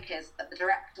scheduled break is, that the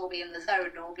director will be in the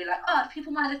zone and will be like, do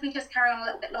people mind if we just carry on a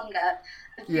little bit longer?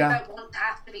 And you don't want to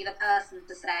have to be the person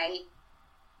to say,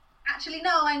 actually,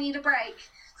 no, I need a break.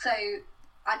 So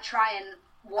I try, and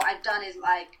what I've done is,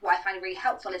 like, what I find really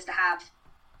helpful is to have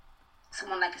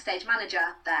someone like a stage manager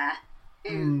there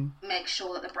who makes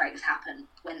sure that the breaks happen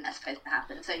when they're supposed to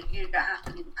happen. So you don't have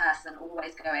to be the person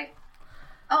always going,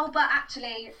 but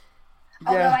actually,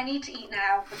 no, I need to eat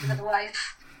now, because otherwise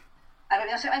I won't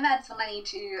be able to take my meds when I need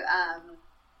to.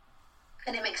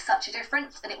 And it makes such a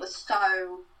difference, and it was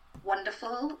so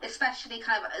wonderful, especially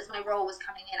kind of as my role was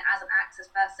coming in as an access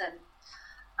person.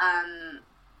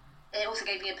 It also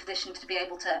gave me a position to be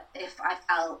able to, if I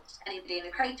felt anybody in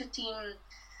the creative team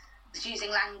was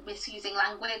misusing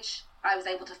language, I was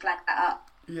able to flag that up.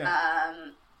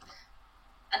 And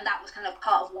that was kind of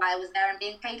part of why I was there and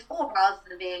being paid for, rather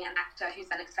than being an actor who's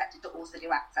then expected to also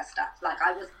do access stuff. Like,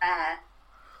 I was there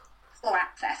for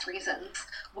access reasons,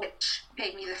 which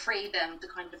gave me the freedom to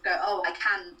kind of go, I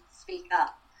can speak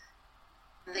up.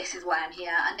 This is why I'm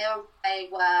here. And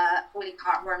Oily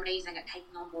Cart were amazing at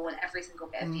taking on board every single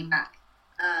bit of feedback.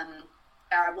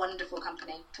 They're a wonderful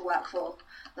company to work for,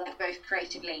 like, both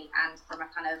creatively and from a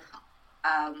kind of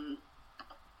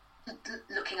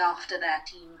looking after their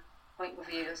team point of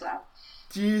view as well.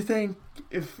 Do you think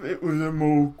if it was a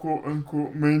more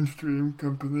quote-unquote mainstream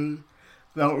company,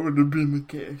 that would have been the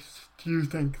case? Do you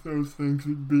think those things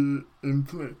would be in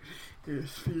place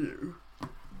for you?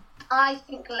 I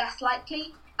think less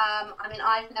likely. I mean,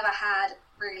 I've never had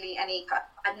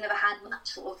much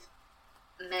sort of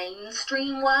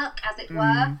mainstream work, as it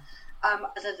were,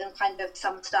 other than kind of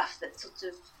some stuff that sort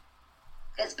of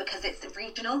is because it's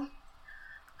regional.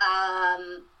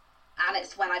 And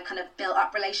it's when I've kind of built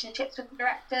up relationships with the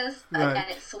directors, and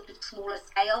it's sort of smaller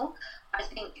scale. I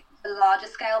think the larger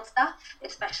scale stuff,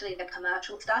 especially the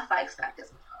commercial stuff, I expect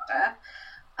it's much harder.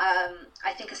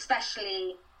 I think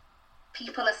especially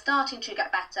people are starting to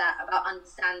get better about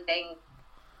understanding,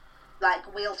 like,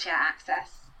 wheelchair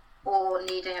access or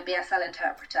needing a BSL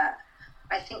interpreter.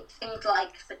 I think things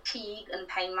like fatigue and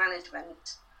pain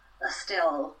management are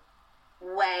still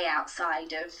way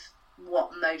outside of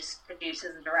what most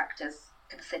producers and directors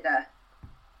consider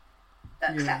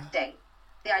accepting.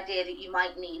 The idea that you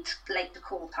might need later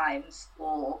call times,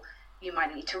 or you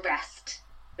might need to rest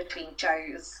between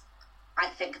shows, I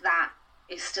think that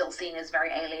is still seen as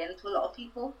very alien to a lot of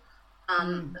people.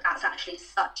 That's actually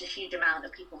such a huge amount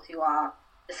of people who are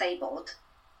disabled.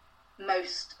 A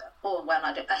large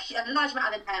amount of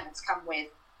impairments come with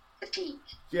fatigue.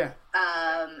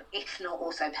 If not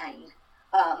also pain.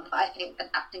 I think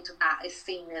adapting to that is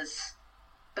seen as,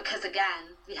 because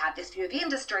again, we have this view of the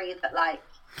industry that, like,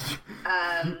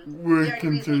 the only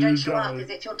reason you don't show up is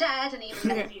if you're dead, and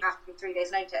even if you have to give 3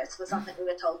 days notice, was something we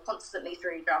were told constantly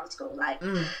through drama school. Like,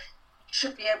 you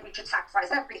should sacrifice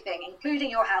everything,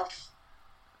 including your health,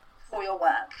 for your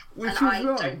work. I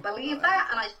don't believe that,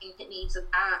 and I think that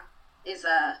is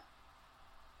a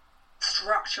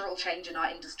structural change in our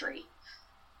industry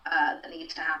that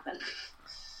needs to happen.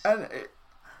 And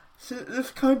so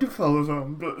this kind of follows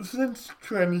on, but since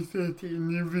 2013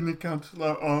 you've been a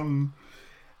councillor on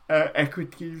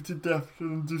Equity to Deaf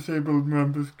and Disabled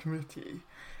Members Committee.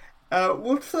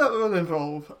 What's that role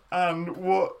involve, and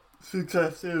what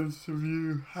successes have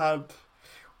you had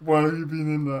while you've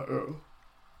been in that role?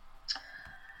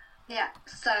 Yeah,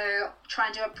 so try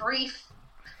and do a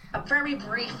very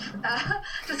brief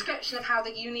description of how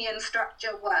the union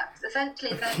structure works.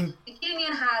 Essentially, the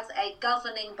union has a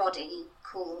governing body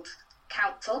called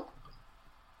council,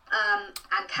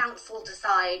 and council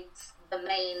decides the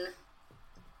main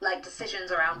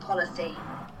decisions around policy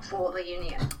for the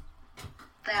union.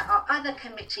 There are other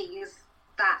committees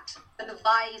that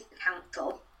advise the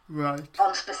council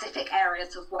on specific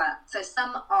areas of work. So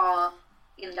some are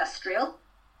industrial,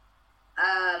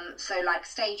 so like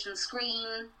stage and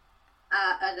screen,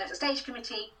 there's a stage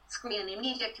committee, screen and new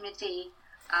media committee,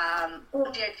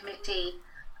 audio committee,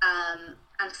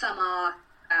 and some are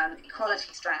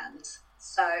equality strands.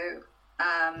 So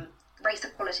race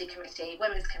equality committee,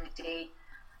 women's committee,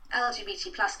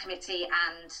 LGBT plus committee,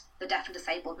 and the deaf and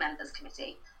disabled members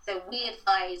committee. So we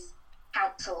advise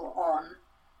council on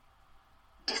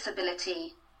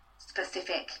disability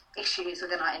specific issues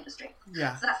within our industry.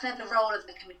 Yeah. So that's the role of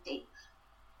the committee.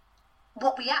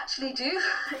 What we actually do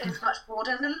is much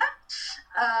broader than that.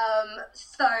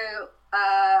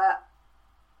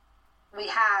 We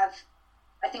have,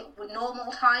 I think with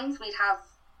normal times, we'd have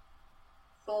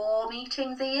 4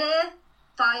 meetings a year,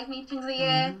 5 meetings a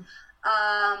year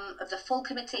of the full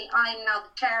committee. I'm now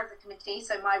the chair of the committee,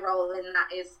 so my role in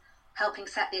that is helping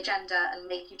set the agenda and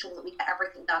making sure that we get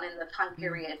everything done in the time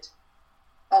period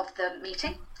of the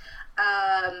meeting.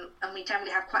 And we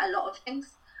generally have quite a lot of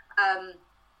things.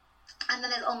 And then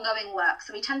there's ongoing work.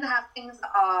 So we tend to have things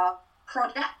that are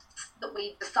projects that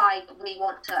we decide that we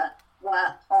want to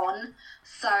work on.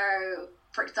 So,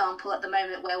 for example, at the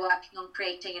moment we're working on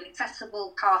creating an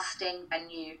accessible casting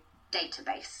venue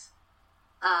database.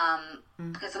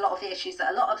 Because a lot of the issues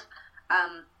that a lot of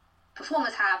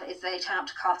performers have is they turn up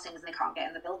to castings and they can't get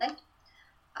in the building.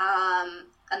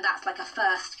 And that's like a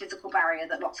first physical barrier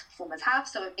that lots of performers have.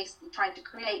 So we're basically trying to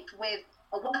create with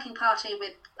a working party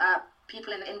with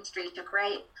people in the industry to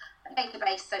create a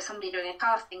database so somebody doing a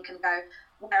casting can go,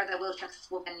 where are there wheelchair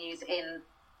accessible venues in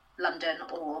London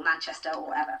or Manchester or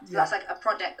whatever. So that's like a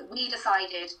project that we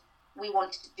decided we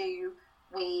wanted to do.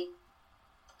 We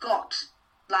got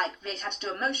we had to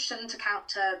do a motion to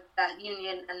counter the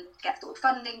union and get sort of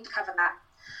funding to cover that.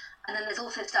 And then there's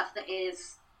also stuff that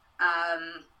is,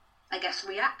 I guess,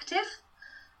 reactive.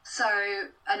 So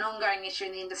an ongoing issue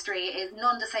in the industry is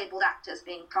non-disabled actors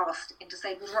being cast in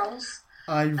disabled roles.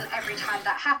 And every time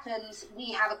that happens,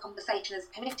 we have a conversation as a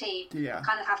committee,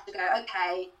 kind of have to go,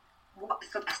 okay, what is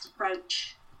the best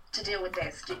approach to deal with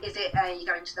this? Is it a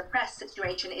going to the press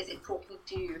situation? Is it talking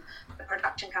to the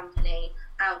production company?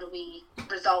 How do we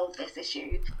resolve this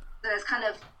issue? So there's kind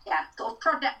of, sort of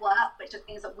project work, which are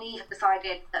things that we have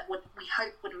decided that we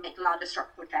hope would make larger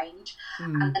structural change.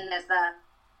 And then there's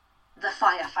the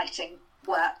firefighting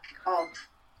work of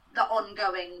the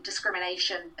ongoing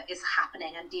discrimination that is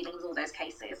happening and dealing with all those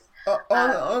cases.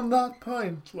 On that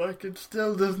point, it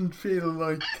still doesn't feel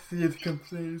like theatre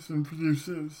companies and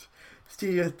producers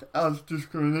see it as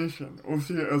discrimination or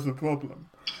see it as a problem.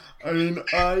 I mean,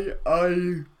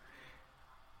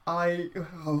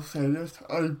 I'll say this,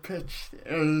 I pitched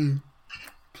a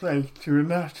play to a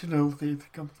national theatre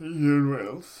company here in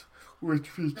Wales, which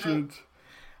featured,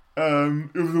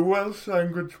 it was a Welsh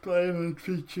language play and it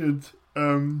featured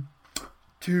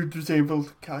 2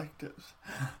 disabled characters.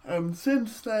 And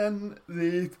since then,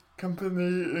 the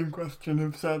company in question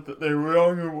have said that they were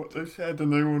wrong in what they said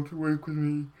and they want to work with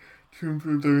me to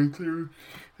improve their inclusion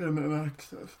and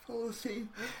access policy.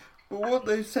 But what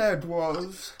they said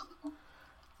was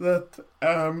that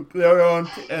there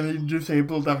aren't any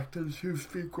disabled actors who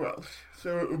speak Welsh,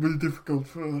 so it would be difficult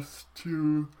for us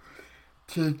to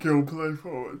take your play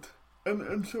forward.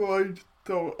 And so I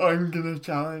thought, I'm going to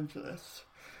challenge this.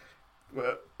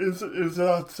 But is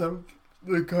that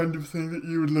the kind of thing that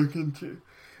you would look into?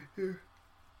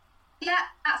 Yeah,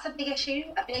 that's a big issue.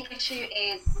 A big issue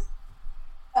is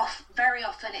very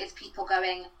often is people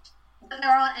going, but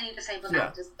there aren't any disabled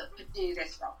actors that could do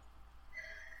this role.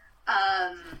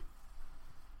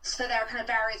 So there are kind of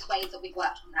various ways that we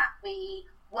worked on that. We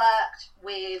worked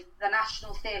with the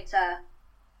National Theatre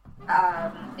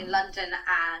in London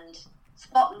and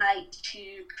Spotlight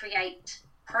to create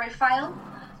Profile,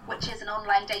 which is an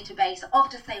online database of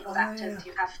disabled actors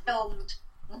who have filmed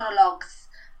monologues,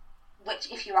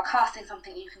 which if you are casting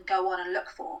something you can go on and look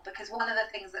for, because one of the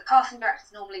things that casting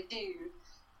directors normally do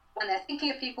when they're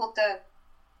thinking of people to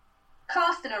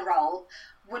cast in a role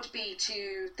would be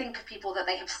to think of people that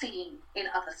they have seen in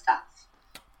other stuff.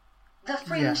 The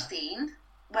fringe scene,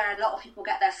 where a lot of people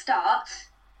get their start,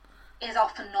 is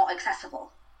often not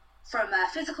accessible. From a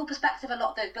physical perspective, a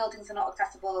lot of those buildings are not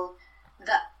accessible.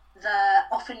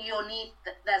 Often you'll need,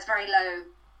 it's very low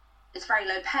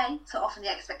pay, so often the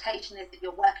expectation is that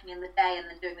you're working in the day and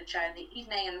then doing the show in the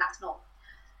evening, and that's not,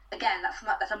 again,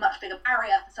 that's a much bigger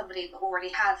barrier for somebody that already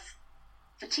has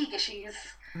fatigue issues,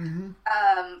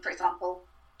 for example.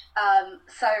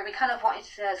 So we kind of wanted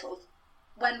to sort of,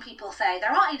 when people say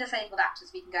there aren't any disabled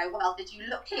actors, we can go, well, did you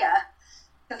look here?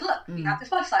 Because look, we have this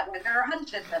website where there are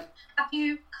 100 of them. Have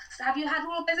you had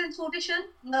all of those into audition?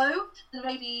 No? Then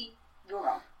maybe you're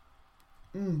wrong.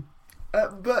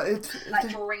 But it's like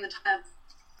during the time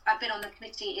I've been on the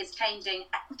committee is changing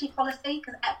equity policy,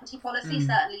 because equity policy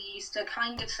certainly used to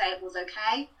kind of say it was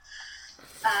okay.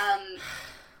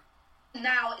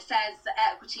 Now it says that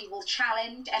equity will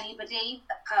challenge anybody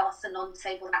that casts a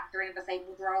non-disabled actor in a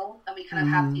disabled role, and we kind of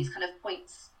have these kind of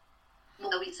points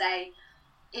where we say,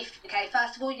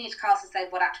 first of all, you need to cast a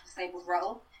disabled actor in a disabled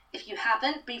role. If you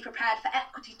haven't, be prepared for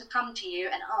equity to come to you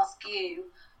and ask you,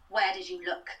 where did you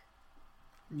look?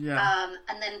 Yeah.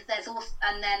 And then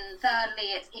thirdly,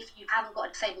 it's if you haven't got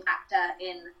a disabled actor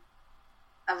in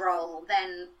a role,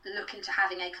 then look into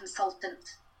having a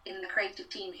consultant in the creative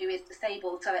team who is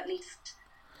disabled, so at least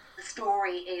the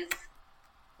story is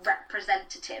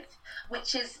representative,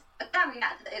 which is a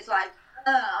caveat that is like,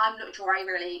 I'm not sure I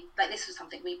really, like, this was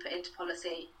something we put into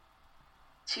policy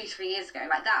 2-3 years ago,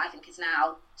 like that I think is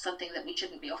now something that we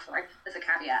shouldn't be offering as a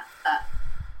caveat, but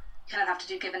you kind of have to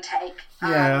do give and take.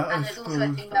 And there's also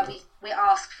a thing where we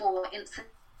ask for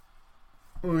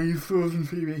Oh, you frozen,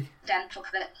 Phoebe? Dental,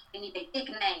 that we need a big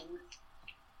name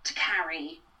to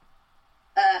carry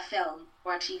a film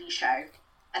or a TV show,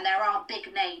 and there aren't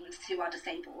big names who are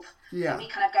disabled. Yeah. So we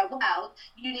kind of go, well,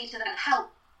 you need to then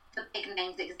help the big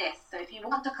names exist. So if you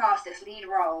want to cast this lead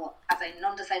role as a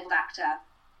non-disabled actor,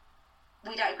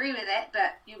 we don't agree with it,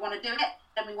 but you want to do it,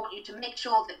 then we want you to make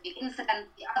sure that the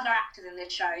other actors in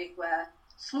this show who are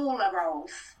smaller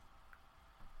roles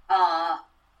are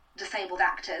disabled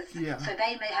actors. Yeah. So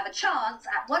they may have a chance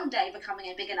at one day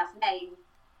becoming a big enough name.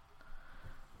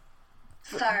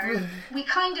 So there are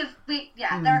kind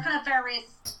of various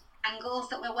angles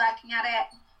that we're working at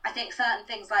it. I think certain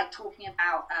things like talking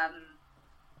about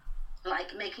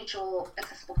like making sure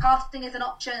accessible casting is an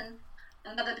option.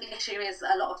 Another big issue is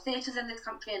a lot of theatres in this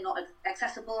country are not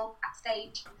accessible at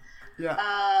stage. Yeah.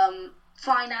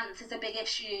 Finance is a big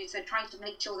issue, so trying to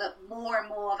make sure that more and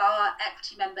more of our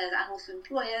equity members and also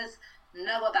employers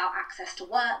know about access to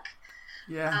work.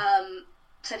 Yeah.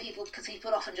 So because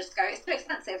people often just go, it's too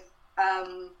expensive.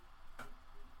 And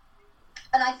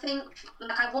I think,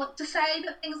 like, I want to say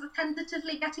that things are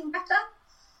tentatively getting better.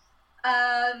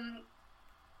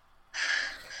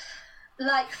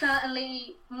 Like,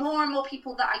 certainly more and more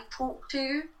people that I talk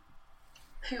to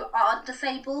who aren't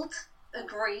disabled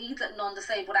agree that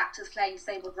non-disabled actors playing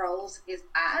disabled roles is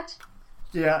bad.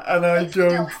 Yeah, and I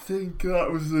don't think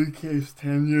that was the case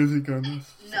 10 years ago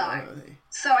necessarily. No.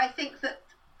 So I think that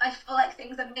I feel like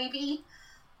things are maybe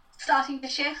starting to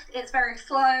shift. It's very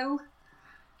slow.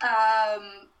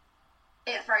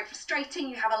 It's very frustrating.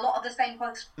 You have a lot of the same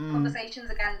conversations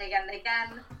again and again and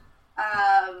again.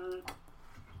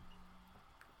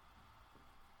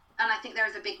 And I think there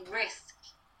is a big risk.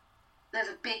 There's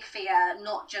a big fear,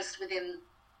 not just within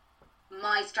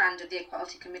my strand of the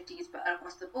equality committees, but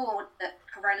across the board, that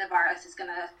coronavirus is going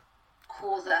to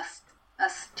cause us a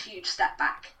huge step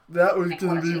back. That was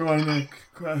going to be my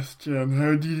next question.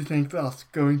 How do you think that's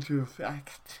going to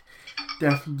affect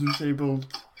deaf and disabled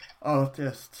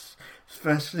artists,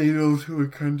 especially those who are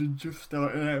kind of just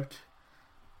starting out?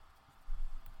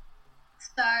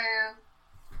 So,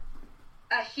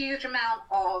 a huge amount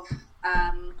of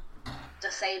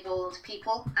disabled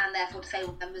people, and therefore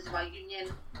disabled members of our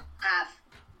union, have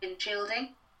been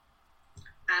shielding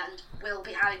and will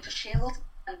be having to shield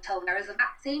until there is a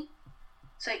vaccine.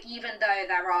 So even though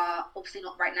there are, obviously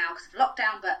not right now because of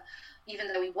lockdown, but even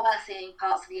though we were seeing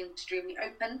parts of the industry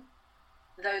reopen,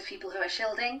 those people who are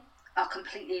shielding are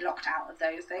completely locked out of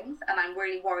those things. And I'm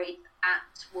really worried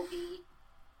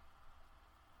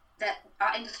that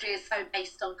our industry is so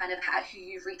based on kind of who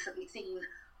you've recently seen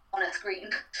on a screen.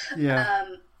 Yeah.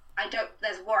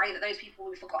 There's worry that those people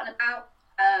will be forgotten about.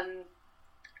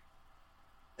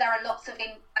 There are lots of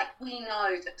we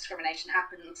know that discrimination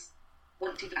happens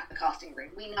once you've left the casting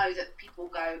room. We know that people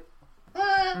go,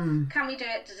 can we do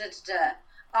it? Da, da, da, da.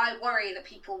 I worry that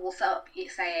people will start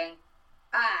saying,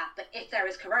 but if there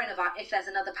is coronavirus, if there's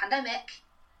another pandemic,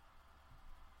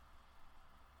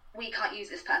 we can't use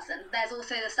this person. There's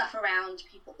also the stuff around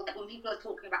people, like when people are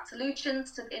talking about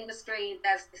solutions to the industry,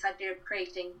 there's this idea of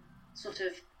creating sort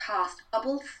of cast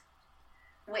bubbles,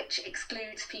 which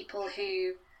excludes people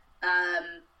who,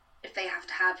 if they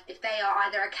are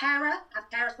either a carer, have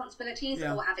care responsibilities,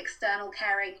 or have external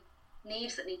caring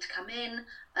needs that need to come in.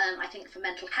 I think for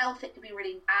mental health, it could be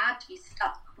really bad to be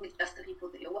stuck with just the people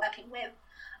that you're working with.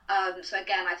 So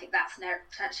again, I think that's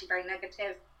potentially very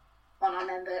negative on our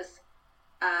members.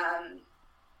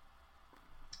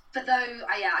 for those,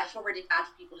 I feel really bad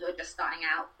for people who are just starting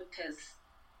out, because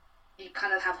you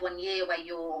kind of have 1 year where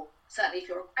you're, certainly if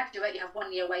you're a graduate, you have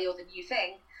 1 year where you're the new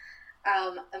thing,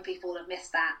 and people have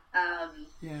missed that.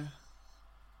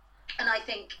 And I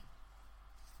think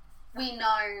we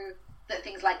know that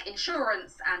things like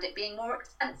insurance and it being more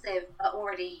expensive are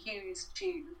already used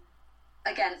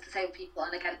against disabled people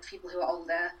and against people who are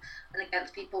older and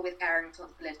against people with caring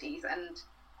responsibilities and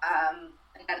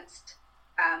against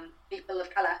people of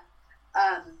colour.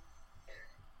 And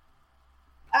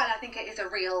I think it is a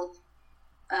real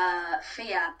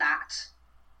fear that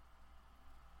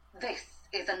this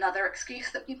is another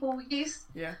excuse that people will use.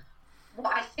 Yeah.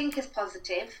 What I think is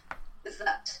positive is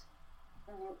that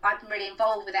I've been really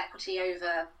involved with equity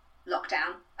over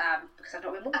lockdown, because I've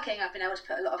not been working. I've been able to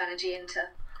put a lot of energy into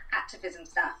activism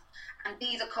stuff, and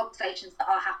these are conversations that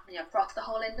are happening across the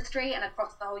whole industry and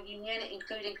across the whole union,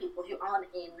 including people who aren't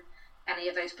in any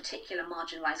of those particular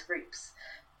marginalised groups.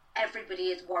 Everybody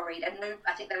is worried, and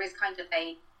I think there's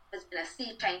been a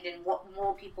sea change in what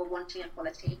more people wanting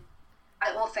equality.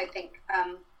 I also think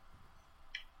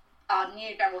our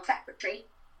new General Secretary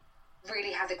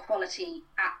really has equality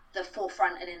at the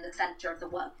forefront and in the centre of the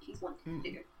work that he's wanting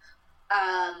to do.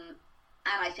 And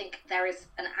I think there is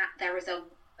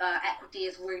equity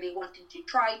is really wanting to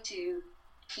try to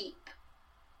keep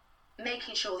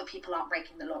making sure that people aren't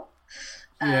breaking the law.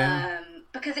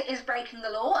 Because it is breaking the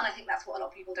law, and I think that's what a lot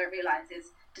of people don't realise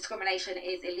is discrimination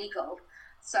is illegal.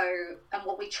 So, and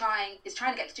what we're trying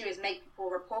to get to do is make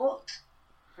people report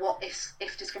what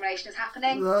if discrimination is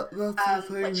happening. That's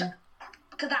the thing.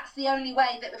 Because that's the only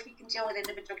way that if we can deal with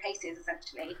individual cases,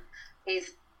 essentially,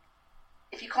 is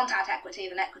if you contact equity,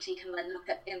 then equity can then look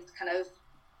at kind of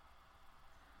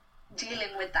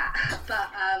dealing with that. But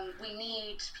we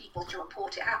need people to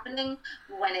report it happening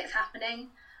when it's happening,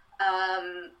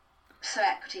 so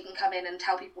equity can come in and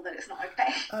tell people that it's not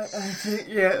okay. I think,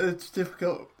 it's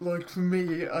difficult. Like, for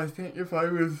me, I think if I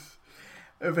was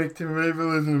a victim of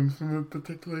ableism from a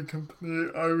particular company,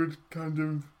 I would kind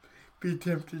of be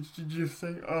tempted to just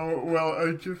think, oh, well,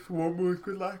 I just won't work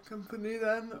with that company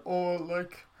then, or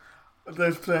like,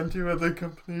 there's plenty of other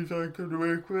companies I could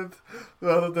work with,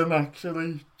 rather than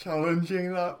actually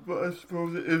challenging that. But I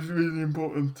suppose it is really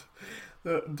important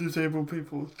that disabled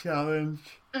people challenge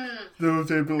those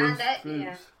ableist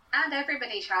groups. And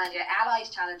everybody challenge it, allies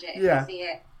challenge it if they see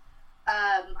it.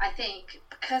 I think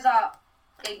because our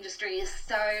industry is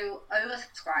so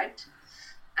oversubscribed,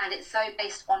 and it's so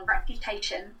based on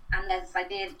reputation, and there's this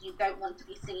idea that you don't want to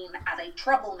be seen as a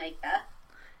troublemaker,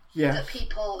 that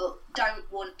people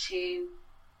don't want to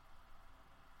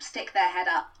stick their head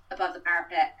up above the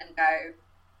parapet and go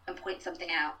and point something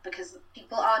out, because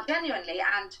people are genuinely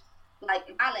and from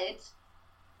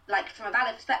a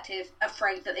valid perspective,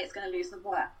 afraid that it's going to lose them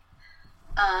work.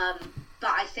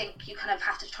 But I think you kind of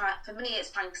have to try, for me, it's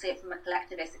trying to see it from a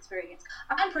collectivist experience.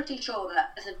 I'm pretty sure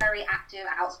that as a very active,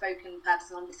 outspoken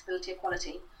person on disability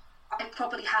equality, I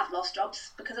probably have lost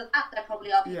jobs because of that. There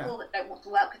probably are people that don't want to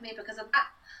work with me because of that.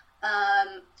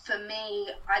 For me,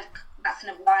 that's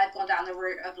kind of why I've gone down the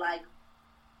route of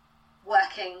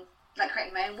working,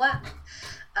 creating my own work.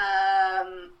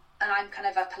 And I'm kind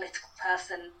of a political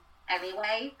person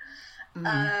anyway.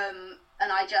 And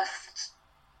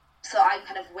so I'm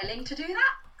kind of willing to do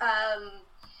that.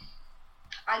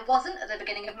 I wasn't at the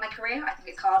beginning of my career. I think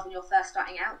it's hard when you're first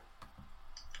starting out.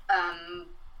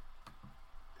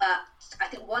 But I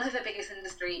think one of the biggest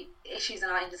issues in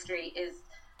our industry is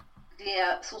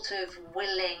the sort of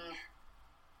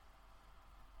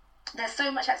there's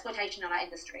so much exploitation in our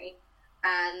industry,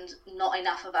 and not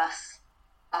enough of us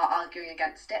are arguing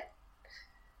against it.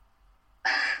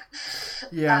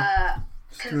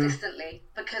 Consistently,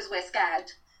 because we're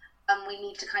scared, and we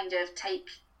need to kind of take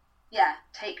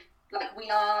we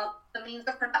are the means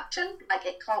of production,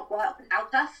 it can't work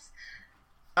without us.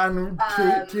 And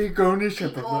take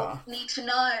ownership of that. People need to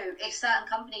know if certain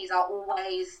companies are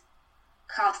always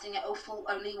casting it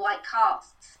only white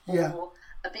casts, or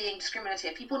are being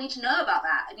discriminative. People need to know about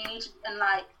that, and you need to,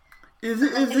 is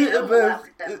it about,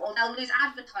 or they'll lose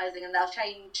advertising and they'll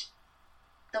change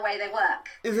the way they work.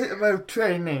 Is it about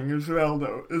training as well,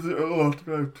 though? Is it a lot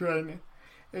about training?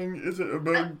 And is it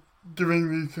about giving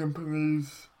these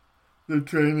companies the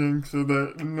training so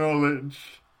they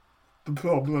acknowledge the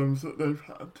problems that they've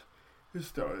had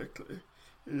historically?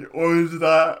 Or is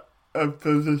that a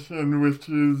position which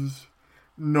is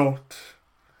not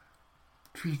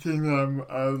treating them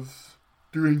as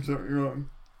doing something wrong?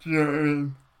 Do you know what I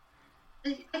mean?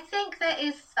 I think there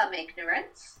is some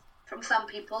ignorance from some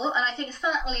people, and I think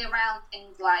certainly around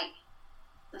things like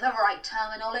the right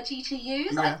terminology to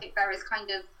use. I think there is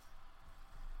kind of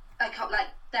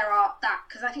there are that,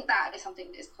 because I think that is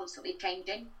something that is constantly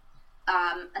changing,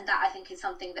 and that I think is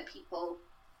something that people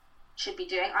should be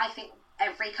doing. I think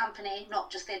every company,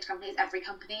 not just theatre companies, every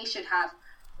company should have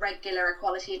regular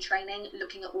equality training,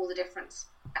 looking at all the different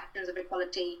spectrums of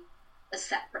equality as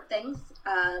separate things,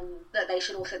 that they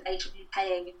should be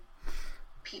paying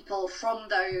people from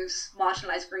those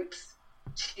marginalised groups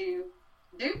to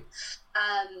do.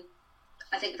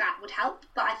 I think that would help,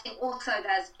 but I think also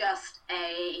there's just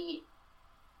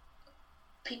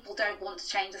people don't want to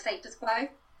change the status quo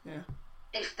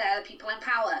if they're the people in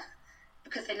power,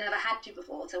 because they never had to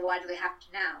before, so why do they have to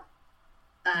now?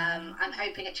 I'm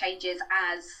hoping it changes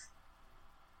as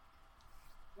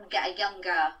we get a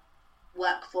younger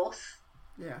workforce.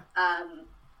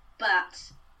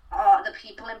 But the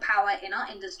people in power in our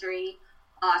industry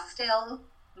are still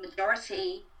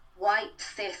majority white,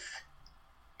 cis,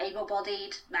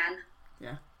 able-bodied men.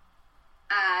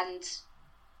 And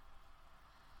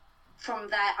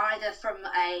either from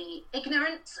a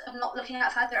ignorance of not looking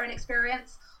outside their own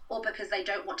experience, or because they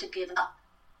don't want to give up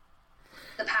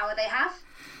the power they have,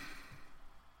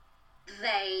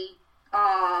 they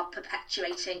are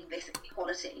perpetuating this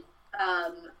inequality.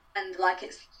 And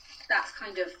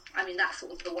that's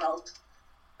sort of the world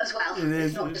as well.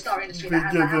 It's not just our industry that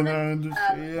has that happen.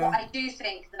 What I do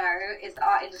think, though, is that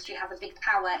our industry has a big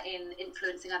power in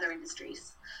influencing other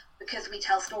industries, because we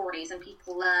tell stories and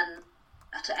people learn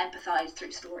to empathise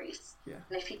through stories.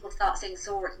 And if people start seeing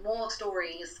more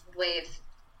stories with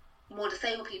more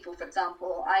disabled people, for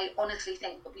example, I honestly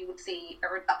think that we would see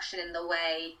a reduction in the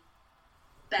way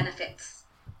benefits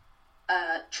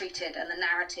treated, and the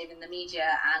narrative in the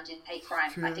media and in hate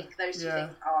crime. I think those two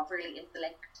things are really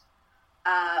interlinked.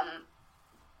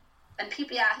 And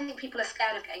people, I think people are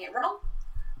scared of getting it wrong.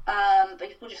 But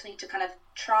people just need to kind of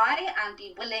try and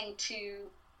be willing to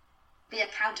be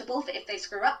accountable for if they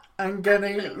screw up. And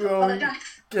getting it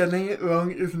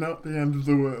wrong is not the end of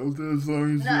the world, as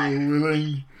long as you're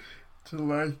willing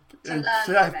to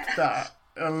accept that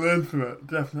and learn from it,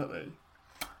 definitely.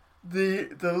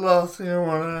 The last thing I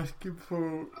want to ask you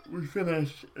before we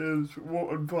finish is,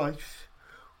 what advice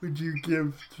would you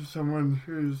give to someone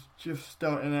who's just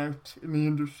starting out in the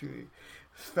industry,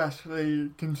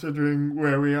 especially considering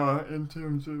where we are in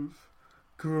terms of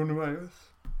coronavirus?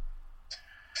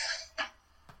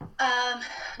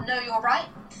 Know your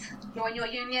rights, join your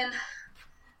union,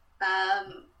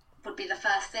 would be the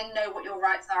first thing. Know what your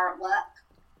rights are at work,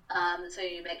 so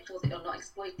you make sure that you're not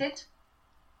exploited.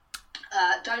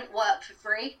 Don't work for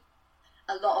free.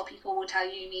 A lot of people will tell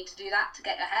you need to do that to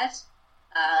get ahead.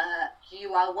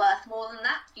 You are worth more than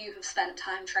that. You have spent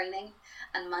time training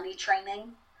and money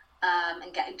training,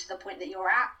 and getting to the point that you're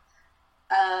at.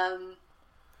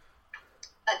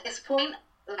 At this point,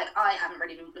 I haven't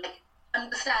really been,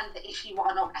 understand that if you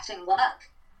are not getting work,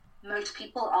 most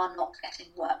people are not getting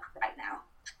work right now.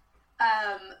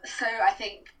 So I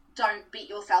think don't beat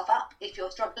yourself up if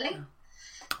you're struggling.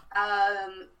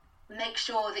 Make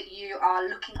sure that you are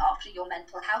looking after your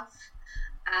mental health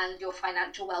and your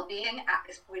financial well-being at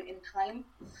this point in time.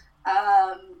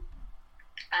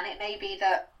 And it may be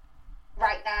that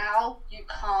right now you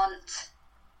can't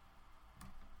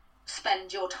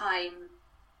spend your time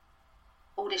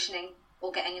auditioning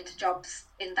or getting into jobs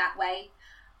in that way,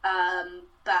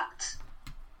 but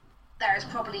there has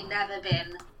probably never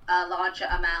been a larger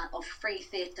amount of free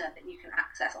theatre that you can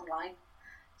access online.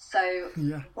 So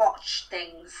watch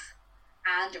things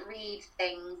and read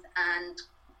things and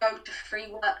go to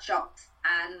free workshops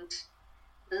and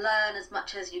learn as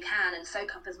much as you can and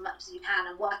soak up as much as you can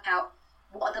and work out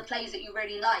what are the plays that you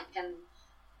really like, and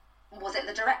was it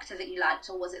the director that you liked,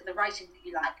 or was it the writing that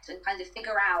you liked, and kind of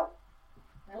figure out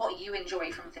what you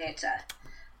enjoy from theatre.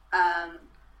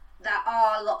 There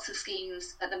are lots of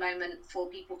schemes at the moment for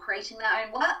people creating their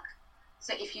own work.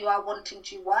 So if you are wanting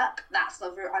to work, that's the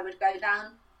route I would go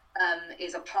down,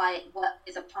 is applying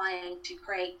to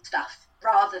create stuff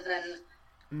rather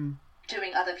than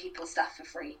doing other people's stuff for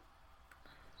free.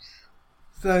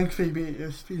 Thanks, Phoebe.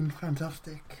 It's been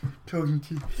fantastic talking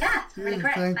to you. Yeah, it's really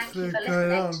great. Thank you for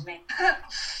listening to me.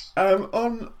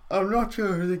 I'm not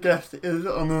sure who the guest is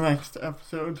on the next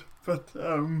episode, but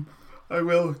I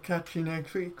will catch you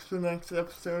next week for the next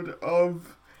episode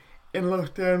of In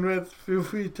Lockdown With. Feel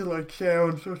free to share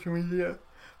on social media.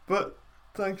 But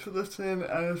thanks for listening,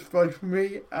 and it's bye from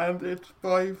me, and it's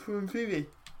bye from Phoebe.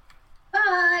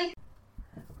 Bye!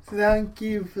 Thank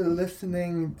you for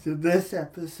listening to this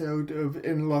episode of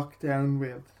In Lockdown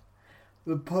With.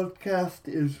 The podcast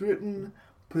is written,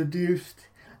 produced,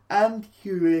 and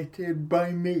curated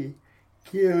by me,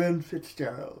 Kieran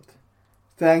Fitzgerald.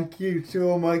 Thank you to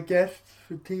all my guests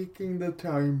for taking the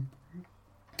time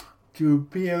to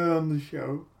appear on the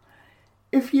show.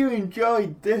 If you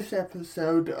enjoyed this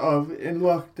episode of In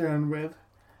Lockdown With,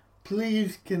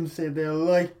 please consider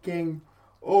liking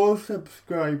or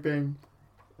subscribing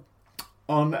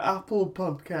on Apple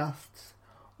Podcasts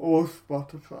or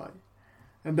Spotify.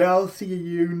 And I'll see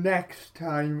you next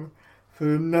time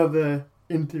for another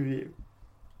interview.